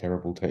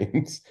terrible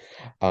teams.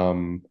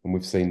 And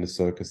we've seen the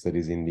circus that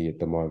is Indy at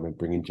the moment,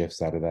 bringing Jeff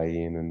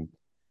Saturday in. And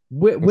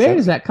what's Where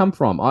does that? that come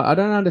from? I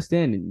don't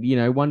understand. You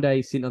know, one day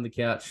he's sitting on the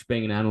couch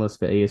being an analyst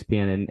for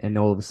ESPN, and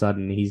all of a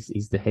sudden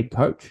he's the head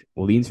coach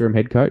or the interim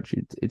head coach.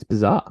 It's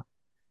bizarre.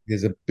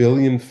 There's a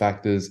billion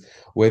factors,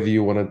 whether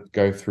you want to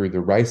go through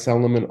the race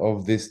element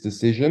of this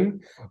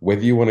decision,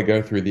 whether you want to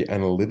go through the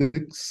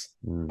analytics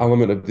Mm.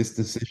 element of this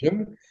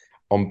decision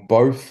on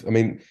both. I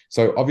mean,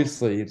 so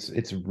obviously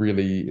it's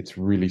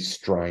really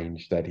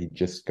strange that he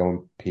just go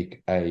and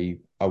pick a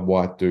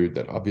white dude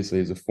that obviously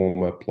is a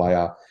former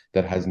player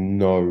that has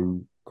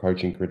no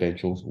coaching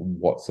credentials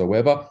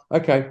whatsoever.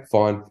 Okay,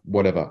 fine,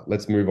 whatever.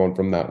 Let's move on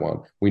from that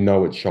one. We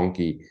know it's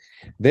shonky.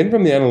 Then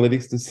from the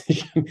analytics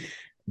decision,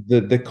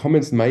 the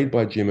comments made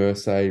by Jim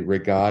Irsay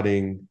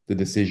regarding the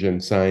decision,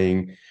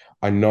 saying,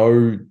 "I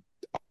know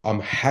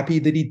I'm happy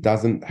that he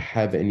doesn't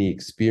have any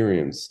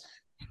experience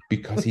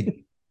because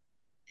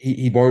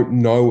he won't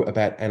know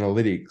about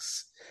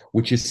analytics,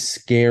 which is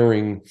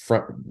scaring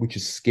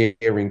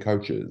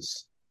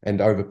coaches and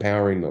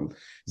overpowering them."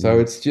 So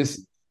Mm. it's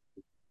just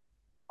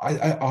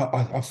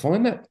I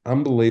find that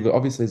unbelievable.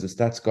 Obviously, as a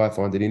stats guy, I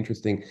find it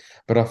interesting,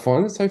 but I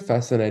find it so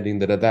fascinating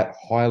that at that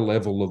high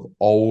level of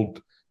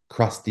old,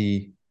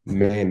 crusty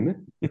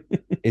men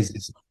is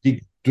this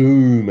big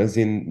doom, as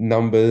in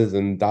numbers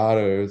and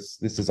data.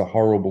 This is a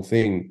horrible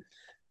thing.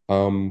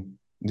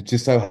 It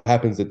just so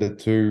happens that the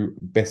two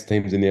best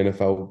teams in the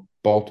NFL,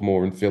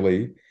 Baltimore and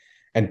Philly,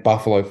 and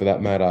Buffalo for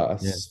that matter, are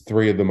Yeah.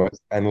 three of the most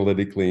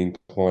analytically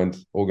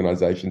inclined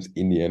organizations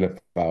in the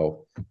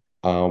NFL,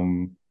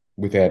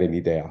 without any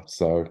doubt.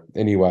 So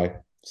anyway,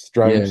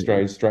 Yeah.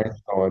 strange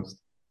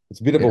times. It's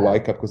a bit of a Yeah.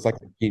 wake up because, like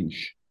a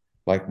pinch,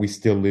 like we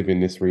still live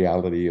in this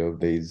reality of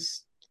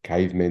these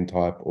cavemen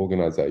type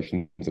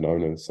organizations and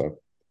owners. So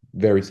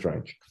very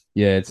strange.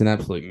 Yeah, it's an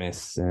absolute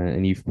mess,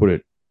 and you've put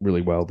it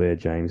really well there,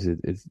 James.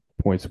 It's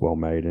points well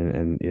made,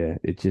 and yeah,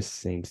 it just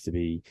seems to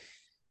be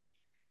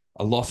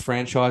a lost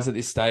franchise at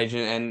this stage,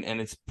 and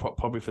it's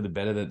probably for the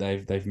better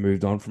that they've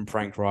moved on from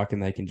Frank Reich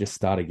and they can just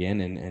start again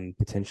and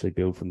potentially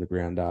build from the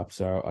ground up.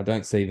 So I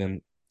don't see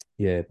them,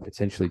 yeah,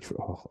 potentially.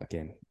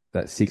 Again,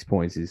 that 6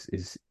 points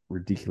is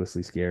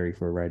ridiculously scary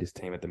for a Raiders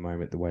team at the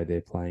moment. The way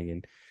they're playing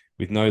and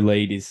with no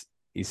lead is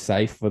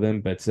safe for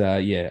them. But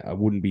yeah, I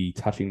wouldn't be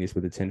touching this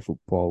with a 10-foot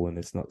pole, and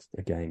it's not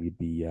a game you'd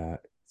be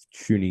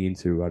tuning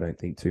into. I don't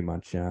think too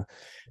much.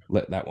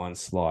 Let that one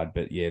slide.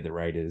 But yeah, the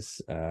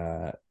Raiders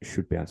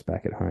should bounce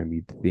back at home,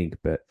 you'd think.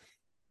 But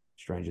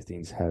stranger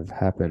things have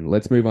happened.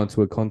 Let's move on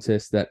to a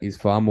contest that is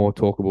far more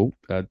talkable,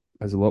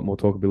 has a lot more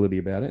talkability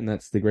about it, and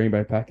that's the Green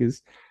Bay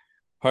Packers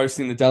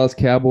hosting the Dallas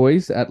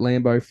Cowboys at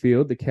Lambeau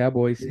Field. The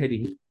Cowboys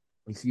heading,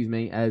 excuse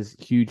me, as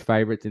huge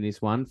favourites in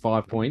this one,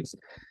 5 points.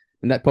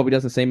 And that probably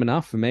doesn't seem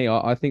enough for me.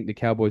 I think the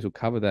Cowboys will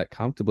cover that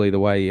comfortably the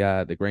way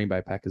the Green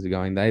Bay Packers are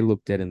going. They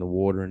look dead in the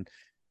water, and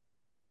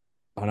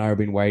I know I've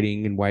been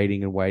waiting and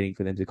waiting and waiting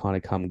for them to kind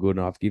of come good,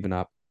 and I've given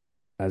up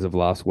as of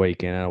last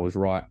week, and I was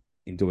right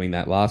in doing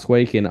that last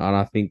week, and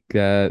I think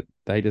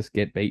they just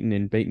get beaten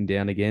and beaten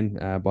down again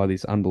by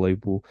this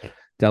unbelievable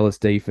Dallas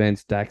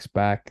defense. Dak's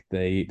back.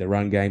 The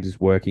run games is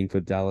working for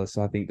Dallas.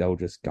 I think they'll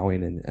just go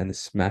in and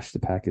smash the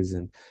Packers,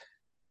 and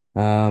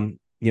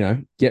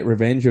get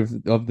revenge of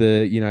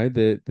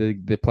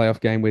the playoff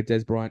game where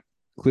Des Bryant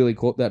clearly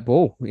caught that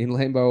ball in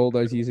Lambeau all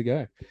those years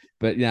ago.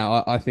 But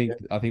I think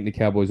the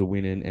Cowboys will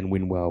win and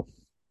win well.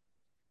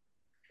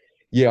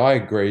 Yeah, I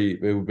agree.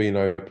 It would be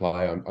no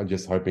play. I'm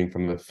just hoping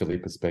from the Philly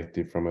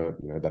perspective, from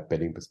that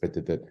betting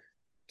perspective, that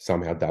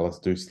somehow Dallas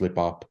do slip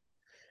up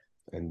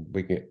and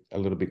we get a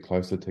little bit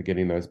closer to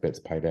getting those bets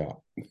paid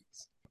out.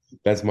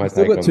 That's my You've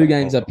still take got on two that.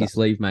 games up your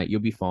sleeve, mate. You'll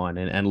be fine.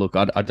 And look,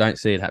 I don't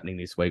see it happening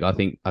this week. I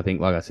think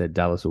like I said,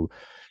 Dallas will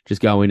just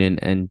go in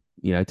and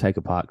take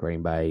apart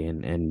Green Bay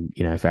and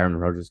if Aaron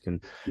Rodgers can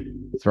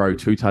throw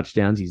 2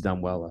 touchdowns, he's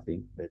done well, I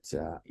think. But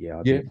I've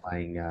Yeah, been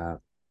playing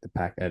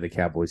the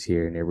Cowboys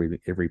here in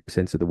every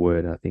sense of the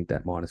word. And I think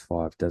that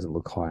 -5 doesn't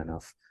look high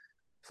enough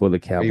for the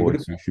he would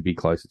have Cowboys, who should be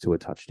closer to a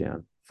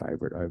touchdown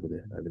favorite over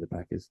the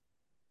Packers.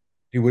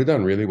 he would have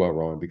done really well,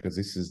 Ryan, because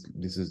this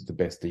is the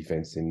best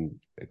defense in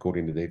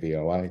according to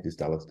DVOA, this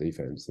Dallas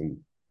defense, and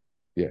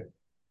yeah,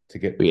 to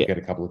get But to yeah, get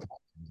a couple of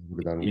times, he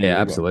would have done yeah, really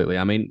well. absolutely.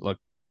 I mean, look,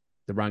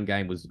 the run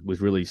game was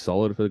really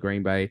solid for the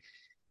Green Bay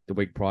the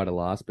week prior to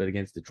last, but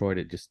against Detroit,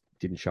 it just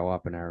didn't show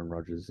up. And Aaron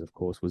Rodgers, of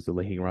course, was the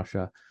leading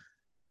rusher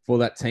for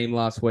that team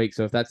last week.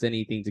 So if that's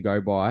anything to go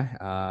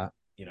by,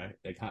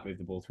 they can't move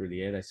the ball through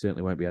the air. They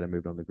certainly won't be able to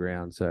move it on the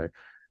ground. So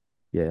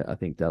yeah, I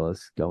think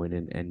Dallas go in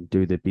and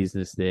do the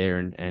business there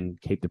and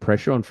keep the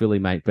pressure on Philly,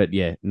 mate. But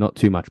yeah, not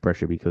too much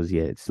pressure because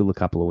it's still a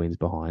couple of wins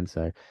behind.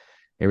 So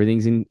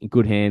everything's in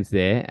good hands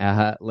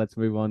there. Let's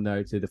move on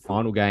though to the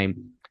final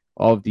game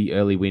of the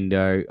early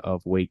window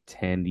of Week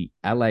 10, the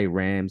LA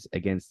Rams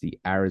against the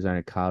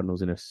Arizona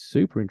Cardinals in a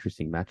super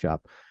interesting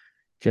matchup.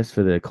 Just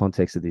for the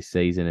context of this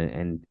season,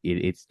 and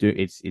it's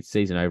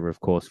season over, of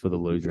course, for the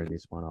loser in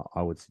this one.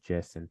 I would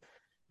suggest, and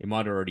it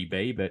might already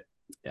be, but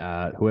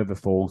whoever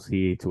falls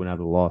here to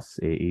another loss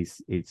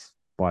it's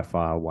by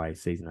far away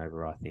season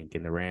over, I think.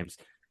 And the Rams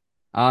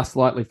are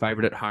slightly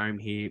favourite at home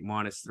here,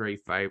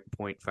 -3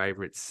 point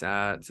favourites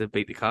to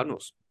beat the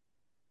Cardinals.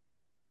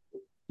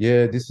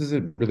 Yeah, this is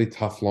a really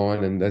tough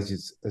line, and as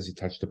you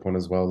touched upon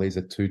as well, these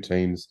are two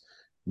teams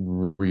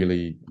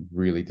really,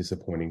 really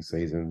disappointing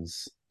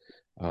seasons.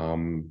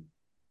 Um,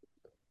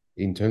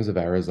 in terms of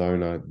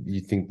Arizona, you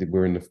think that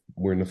we're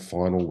in the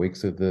final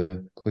weeks of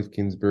the Cliff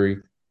Kingsbury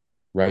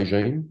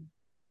regime,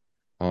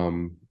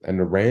 and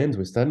the Rams,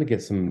 we're starting to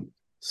get some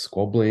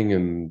squabbling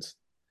and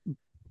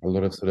a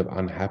lot of sort of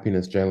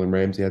unhappiness. Jalen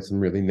Ramsey had some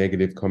really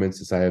negative comments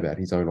to say about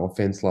his own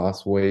offense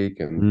last week,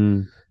 and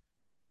Mm.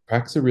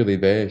 cracks are really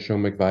there.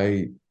 Sean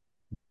McVay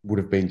would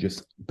have been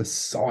just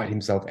beside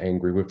himself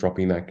angry with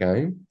dropping that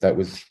game. That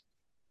was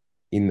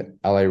in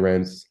LA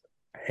Rams'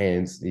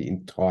 hands the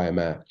entire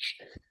match,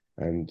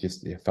 and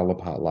just fell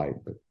apart late.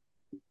 But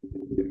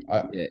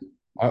I, Yeah,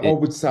 I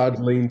would start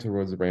lean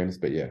towards the Rams,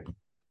 but yeah.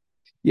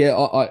 yeah,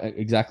 I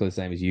exactly the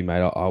same as you,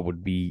 mate. I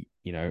would be,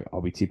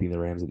 I'll be tipping the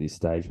Rams at this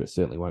stage, but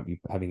certainly won't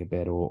be having a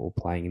bet or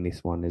playing in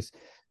this one.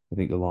 I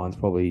think the line's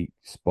probably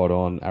spot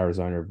on.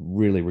 Arizona have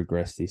really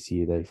regressed this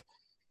year. They've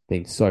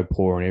been so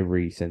poor in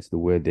every sense of the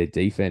word. Their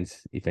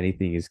defense, if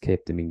anything, has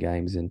kept them in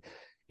games. And,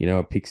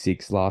 a pick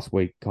six last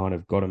week kind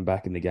of got them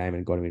back in the game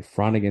and got them in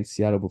front against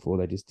Seattle before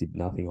they just did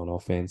nothing on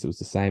offense. It was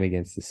the same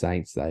against the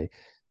Saints. They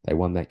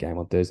won that game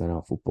on Thursday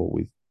Night Football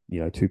with,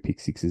 2 pick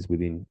sixes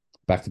within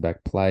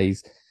back-to-back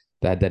plays.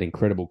 They had that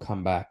incredible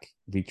comeback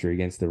victory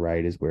against the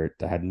Raiders where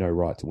they had no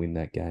right to win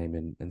that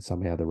game, and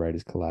somehow the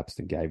Raiders collapsed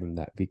and gave them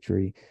that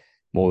victory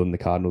more than the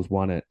Cardinals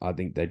won it. I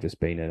think they've just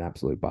been an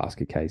absolute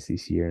basket case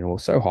this year, and I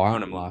was so high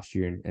on them last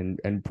year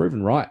and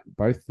proven right.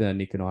 Both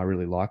Nick and I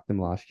really liked them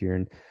last year,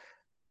 and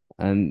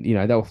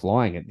they were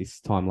flying at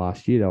this time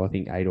last year. They were, I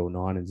think, 8 or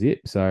 9 and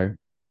zip. So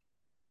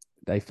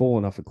they've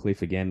fallen off a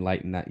cliff again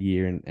late in that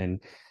year,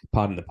 and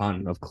pardon the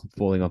pun of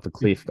falling off a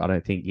cliff. I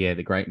don't think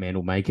the great man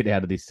will make it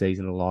out of this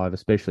season alive,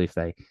 especially if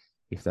they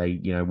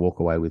walk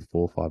away with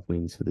 4 or 5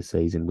 wins for the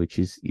season, which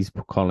is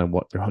kind of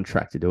what they're on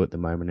track to do at the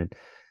moment. And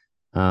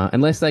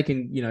unless they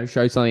can,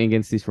 show something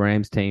against this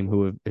Rams team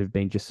who have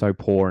been just so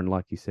poor. And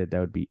like you said, they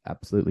would be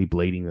absolutely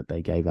bleeding that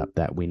they gave up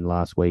that win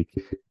last week,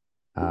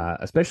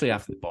 especially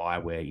after the bye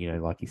where,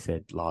 like you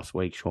said, last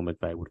week, Sean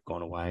McVay would have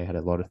gone away, had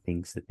a lot of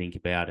things to think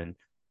about and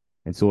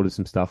sorted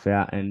some stuff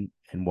out. And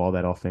while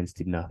that offense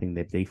did nothing,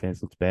 their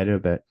defense looks better.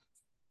 But,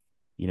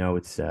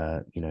 it's,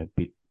 a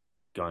bit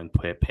going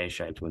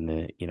pear-shaped when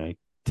the,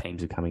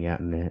 teams are coming out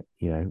and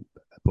they're,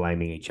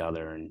 blaming each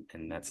other,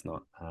 and that's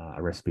not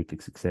a recipe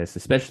for success,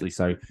 especially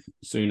so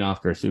soon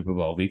after a Super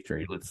Bowl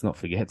victory. Let's not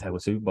forget they were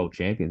Super Bowl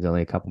champions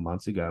only a couple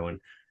months ago, and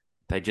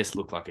they just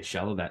look like a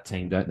shell of that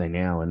team, don't they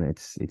now? And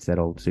it's that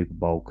old Super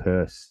Bowl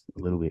curse a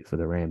little bit for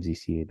the Rams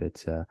this year. But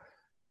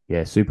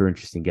super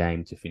interesting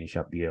game to finish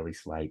up the early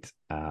slate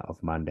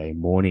of Monday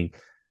morning.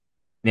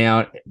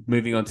 Now,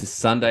 moving on to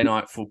Sunday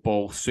Night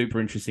Football, super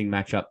interesting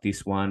matchup,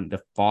 this one.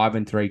 The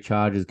 5-3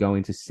 Chargers go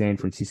into San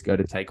Francisco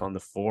to take on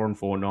the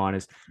 4-4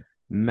 Niners.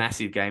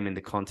 Massive game in the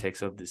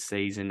context of the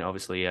season,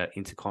 obviously an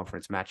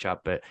interconference matchup,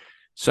 but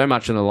so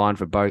much on the line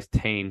for both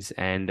teams,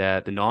 and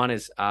the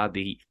Niners are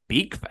the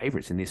big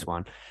favourites in this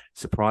one.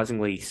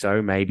 Surprisingly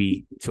so,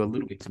 maybe to a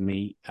little bit to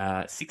me,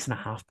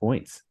 6.5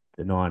 points.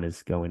 The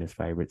Niners go in as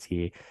favourites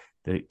here.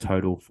 The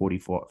total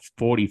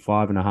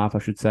 45 and a half, I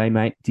should say,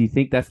 mate. Do you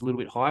think that's a little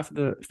bit high for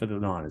the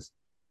Niners?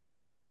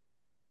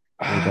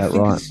 I About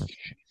think right. it's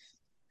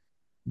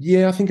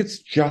Yeah, I think it's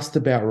just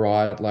about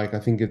right. Like I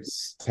think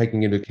it's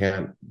taking into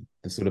account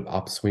the sort of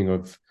upswing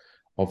of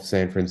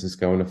San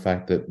Francisco and the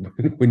fact that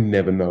we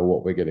never know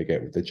what we're going to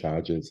get with the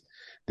Chargers.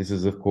 This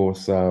is, of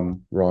course,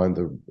 Ryan,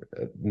 the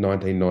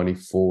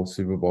 1994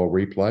 Super Bowl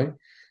replay,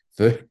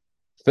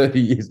 30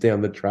 years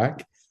down the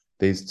track.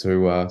 These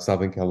two,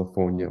 Southern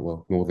California,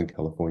 well, Northern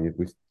California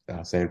with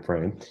San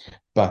Fran,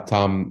 but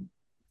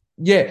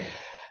yeah,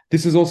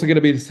 this is also going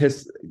to be the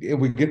test.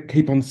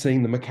 Keep on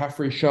seeing the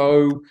McCaffrey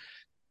show.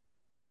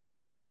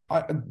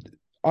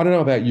 I I don't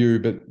know about you,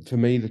 but for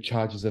me, the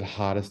Chargers are the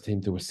hardest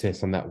team to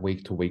assess on that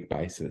week to week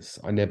basis.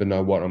 I never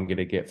know what I'm going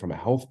to get from a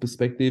health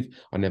perspective.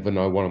 I never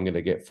know what I'm going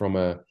to get from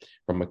a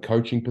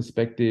coaching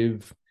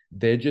perspective.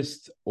 They're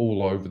just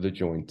all over the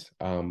joint.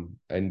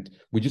 And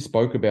we just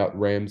spoke about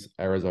Rams,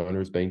 Arizona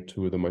as being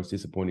two of the most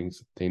disappointing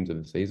teams of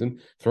the season.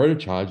 Throw the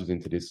Chargers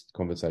into this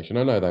conversation.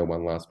 I know they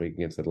won last week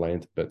against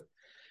Atlanta, but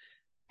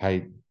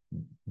hey,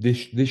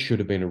 this should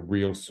have been a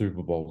real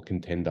Super Bowl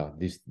contender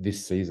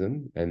this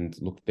season. And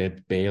look, they're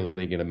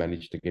barely going to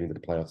manage to get into the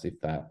playoffs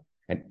if that.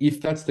 And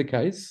if that's the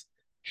case,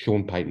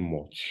 Sean Payton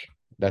watch.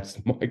 That's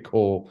my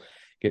call.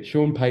 Get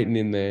Sean Payton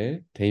in there,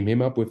 team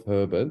him up with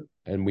Herbert,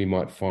 and we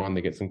might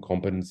finally get some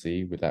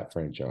competency with that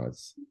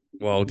franchise.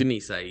 Well, didn't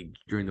he say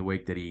during the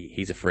week that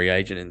he's a free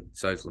agent and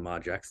so is Lamar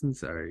Jackson?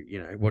 So,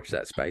 watch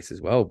that space as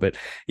well. But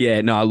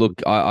yeah, no,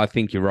 look, I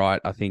think you're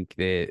right. I think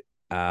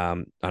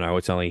I know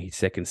it's only his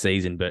second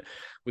season, but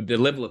with the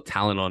level of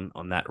talent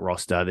on that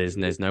roster,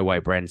 there's no way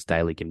Brandon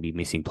Staley can be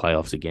missing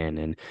playoffs again.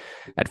 And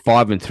at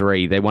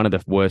 5-3, they're one of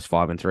the worst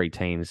 5-3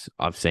 teams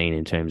I've seen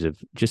in terms of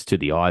just to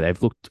the eye.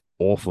 They've looked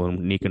awful.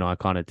 And Nick and I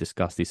kind of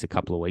discussed this a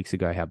couple of weeks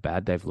ago, how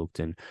bad they've looked.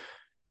 And,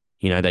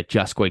 they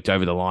just squeaked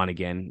over the line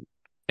again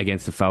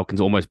against the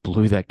Falcons, almost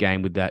blew that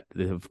game with that,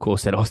 of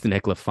course, that Austin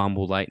Eckler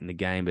fumble late in the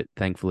game. But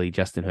thankfully,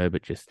 Justin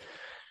Herbert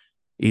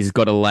he's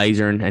got a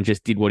laser and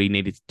just did what he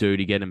needed to do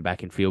to get him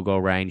back in field goal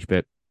range.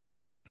 But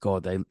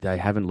God, they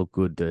haven't looked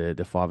good, the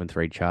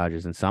 5-3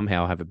 Chargers, and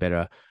somehow have a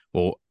better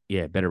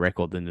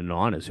record than the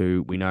Niners,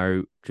 who we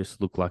know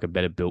just look like a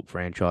better built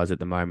franchise at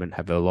the moment,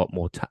 have a lot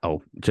more,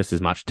 just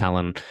as much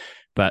talent,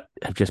 but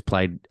have just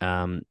played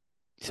some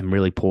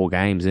really poor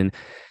games. And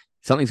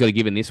something's got to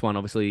give in this one,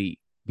 obviously,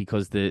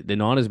 because the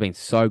Niners have been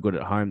so good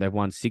at home. They've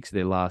won 6 of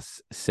their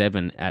last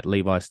 7 at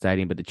Levi's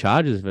Stadium, but the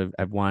Chargers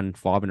have won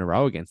 5 in a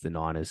row against the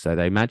Niners. So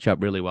they match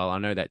up really well. I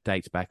know that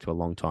dates back to a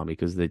long time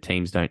because the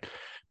teams don't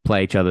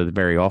play each other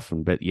very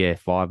often. But yeah,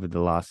 5 of the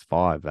last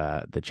 5,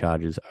 the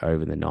Chargers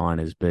over the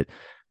Niners. But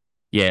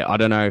yeah, I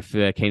don't know if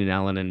Keenan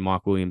Allen and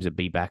Mike Williams will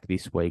be back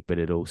this week, but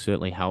it'll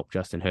certainly help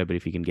Justin Herbert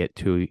if he can get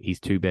his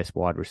 2 best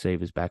wide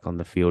receivers back on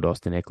the field.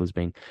 Austin Eckler's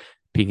been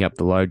picking up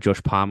the load.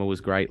 Josh Palmer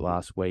was great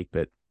last week,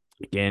 but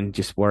again,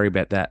 just worry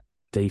about that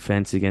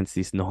defense against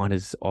this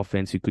Niners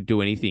offense who could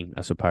do anything,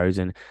 I suppose.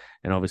 And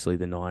obviously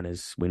the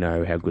Niners, we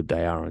know how good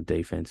they are on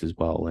defense as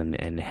well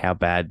and how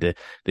bad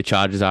the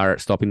Chargers are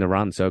at stopping the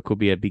run. So it could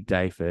be a big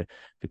day for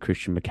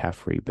Christian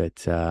McCaffrey.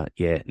 But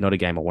yeah, not a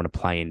game I want to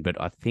play in. But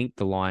I think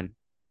the line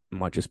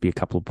might just be a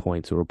couple of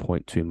points or a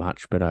point too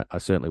much. But I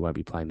certainly won't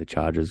be playing the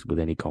Chargers with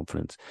any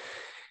confidence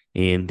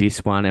in this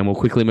one. And we'll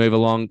quickly move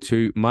along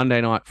to Monday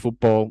Night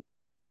Football,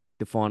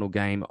 the final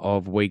game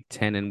of week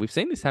 10. And we've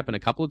seen this happen a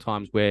couple of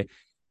times where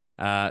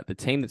the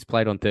team that's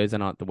played on Thursday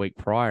night the week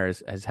prior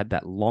has had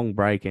that long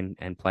break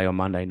and play on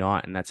Monday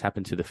night. And that's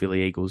happened to the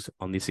Philly Eagles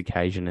on this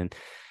occasion. And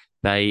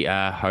they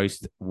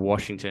host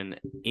Washington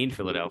in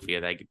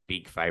Philadelphia. They're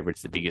big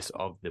favorites, the biggest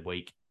of the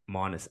week,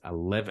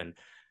 -11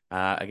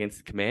 against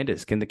the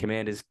Commanders. Can the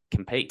Commanders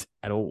compete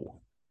at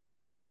all?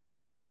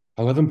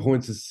 11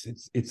 points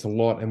it's a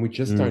lot, and we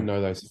just don't know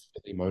those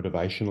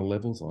motivational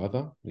levels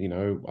either.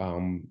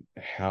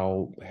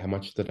 How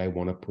much do they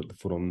want to put the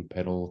foot on the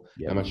pedal?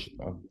 Yeah. How much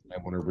they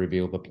want to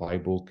reveal the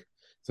playbook?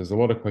 So there's a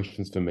lot of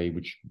questions for me,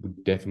 which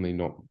would definitely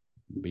not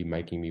be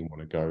making me want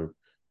to go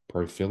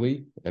pro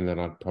Philly, and then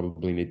I'd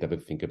probably need to have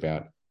a think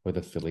about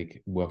whether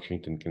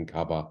Washington can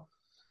cover.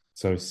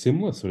 So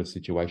similar sort of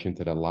situation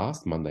to the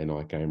last Monday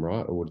night game,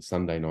 right, or the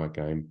Sunday night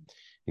game,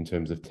 in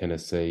terms of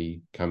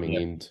Tennessee coming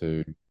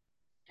into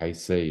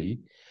KC.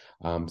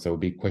 So it'll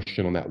be a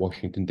question on that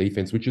Washington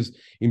defense, which has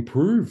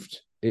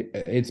improved.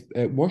 It's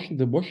Washington.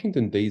 The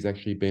Washington D's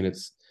actually been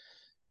it's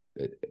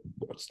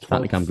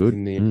 12th come good.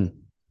 in the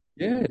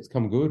yeah, it's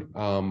come good.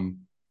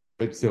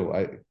 But still,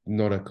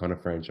 not a kind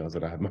of franchise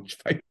that I have much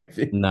faith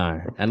in.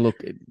 No, and look,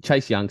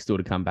 Chase Young still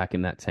to come back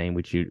in that team,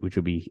 which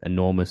will be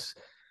enormous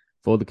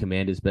for the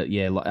Commanders. But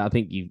yeah, I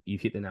think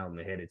you've hit the nail on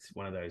the head. It's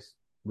one of those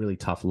really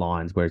tough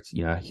lines where it's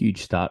a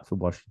huge start for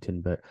Washington,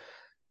 but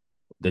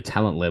the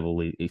talent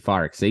level it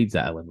far exceeds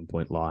that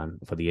 11-point line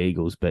for the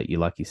Eagles. But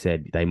like you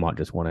said, they might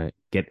just want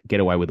to get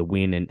away with a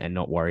win and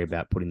not worry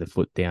about putting the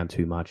foot down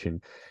too much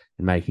and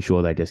making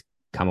sure they just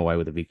come away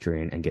with a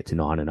victory and get to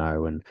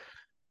 9-0. And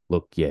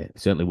look, yeah,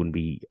 certainly wouldn't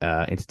be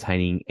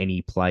entertaining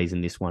any plays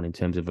in this one in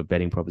terms of a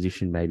betting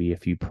proposition, maybe a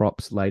few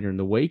props later in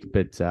the week,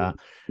 but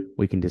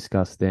we can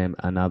discuss them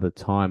another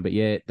time. But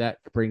yeah, that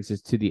brings us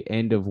to the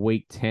end of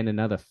week 10,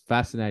 another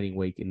fascinating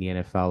week in the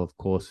NFL. Of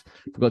course,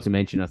 forgot to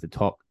mention at the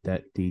top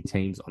that the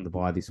teams on the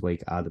bye this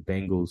week are the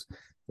Bengals,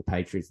 the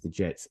Patriots, the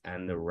Jets,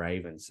 and the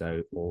Ravens.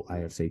 So all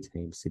AFC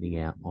teams sitting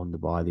out on the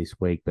bye this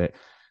week. But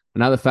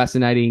another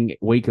fascinating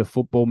week of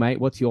football, mate.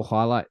 What's your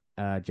highlight,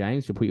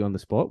 James, to put you on the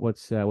spot? What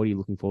are you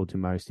looking forward to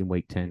most in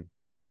week 10?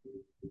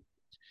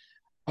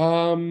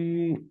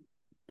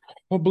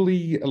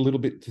 Probably a little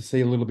bit to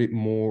see a little bit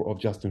more of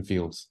Justin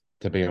Fields,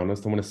 to be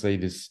honest. I want to see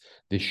this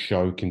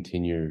show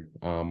continue.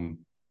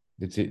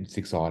 It's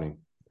exciting.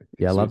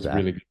 Yeah, I love it's that.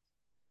 Really good,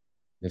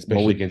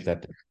 especially against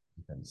that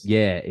defense.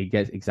 Yeah, it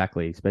gets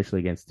exactly, especially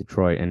against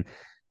Detroit. And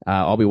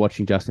I'll be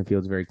watching Justin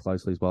Fields very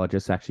closely as well. I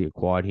just actually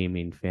acquired him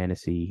in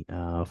fantasy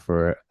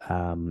for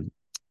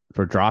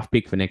a draft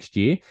pick for next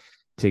year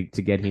to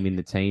get him in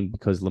the team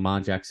because Lamar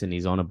Jackson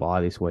is on a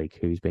bye this week,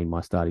 who's been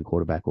my starting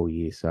quarterback all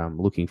year. So I'm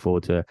looking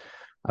forward to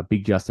a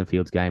big Justin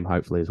Fields game,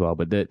 hopefully as well.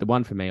 But the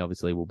one for me,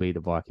 obviously, will be the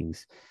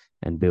Vikings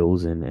and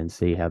Bills and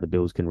see how the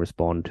Bills can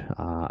respond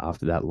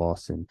after that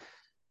loss. And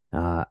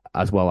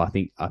as well, I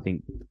think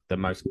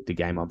the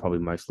game I'm probably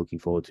most looking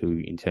forward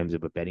to in terms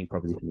of a betting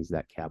proposition is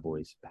that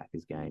Cowboys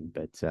Packers game.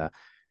 But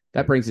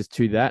that brings us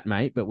to that,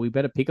 mate. But we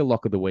better pick a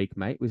lock of the week,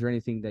 mate. Was there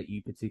anything that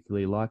you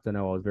particularly liked? I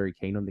know I was very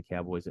keen on the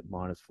Cowboys at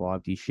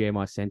 -5. Do you share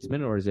my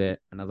sentiment, or is there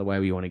another way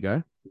we want to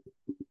go?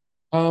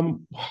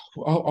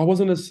 I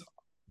wasn't as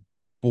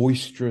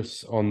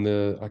boisterous on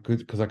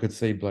because I could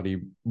see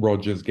bloody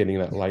Rodgers getting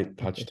that late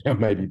touchdown,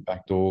 maybe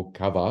backdoor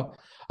cover.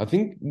 I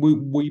think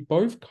we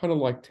both kind of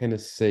like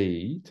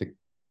Tennessee to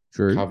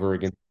cover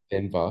against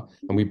Denver,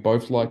 and we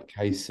both like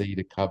KC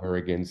to cover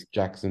against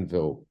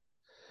Jacksonville.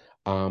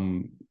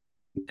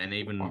 And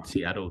even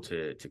Seattle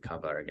to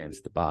cover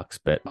against the Bucks,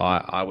 but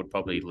I would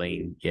probably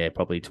lean,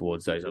 probably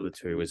towards those other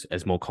two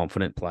as more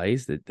confident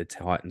plays, the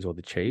Titans or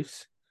the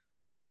Chiefs.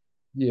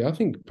 Yeah, I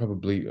think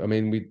probably. I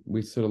mean,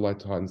 we sort of like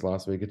Titans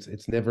last week.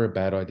 It's never a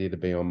bad idea to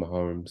be on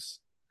Mahomes.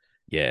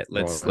 Yeah,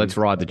 let's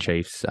ride the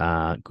Chiefs.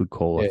 Good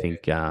call. Yeah. I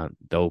think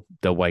they'll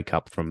wake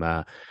up from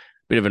a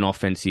bit of an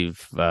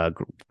offensive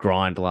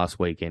grind last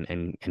week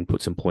and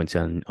put some points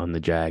on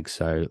the Jags.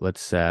 So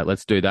let's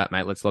do that,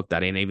 mate. Let's lock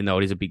that in. Even though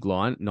it is a big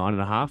line,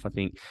 9.5, I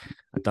think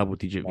a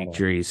double-digit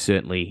victory is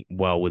certainly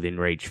well within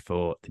reach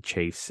for the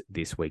Chiefs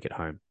this week at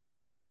home.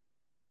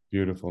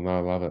 Beautiful. No,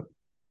 I love it.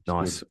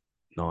 Nice.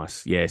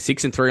 Yeah,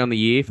 6-3 on the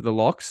year for the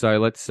locks. So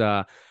let's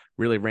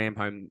really ram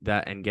home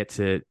that and get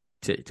to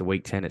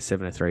week 10 at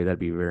 7-3. That'd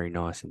be very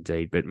nice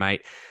indeed. But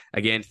mate,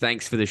 again,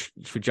 thanks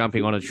for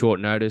jumping on at short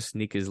notice.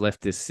 Nick has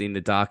left us in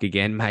the dark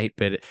again, mate,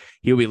 but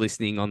he'll be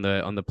listening on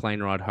the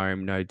plane ride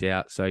home, no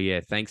doubt. So yeah,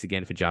 thanks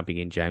again for jumping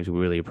in, James. We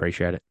really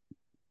appreciate it.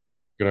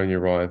 Good on you,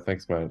 Ryan.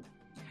 Thanks, mate.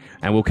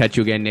 And we'll catch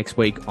you again next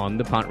week on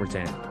the Punt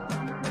Return.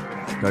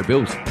 Go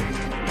Bills.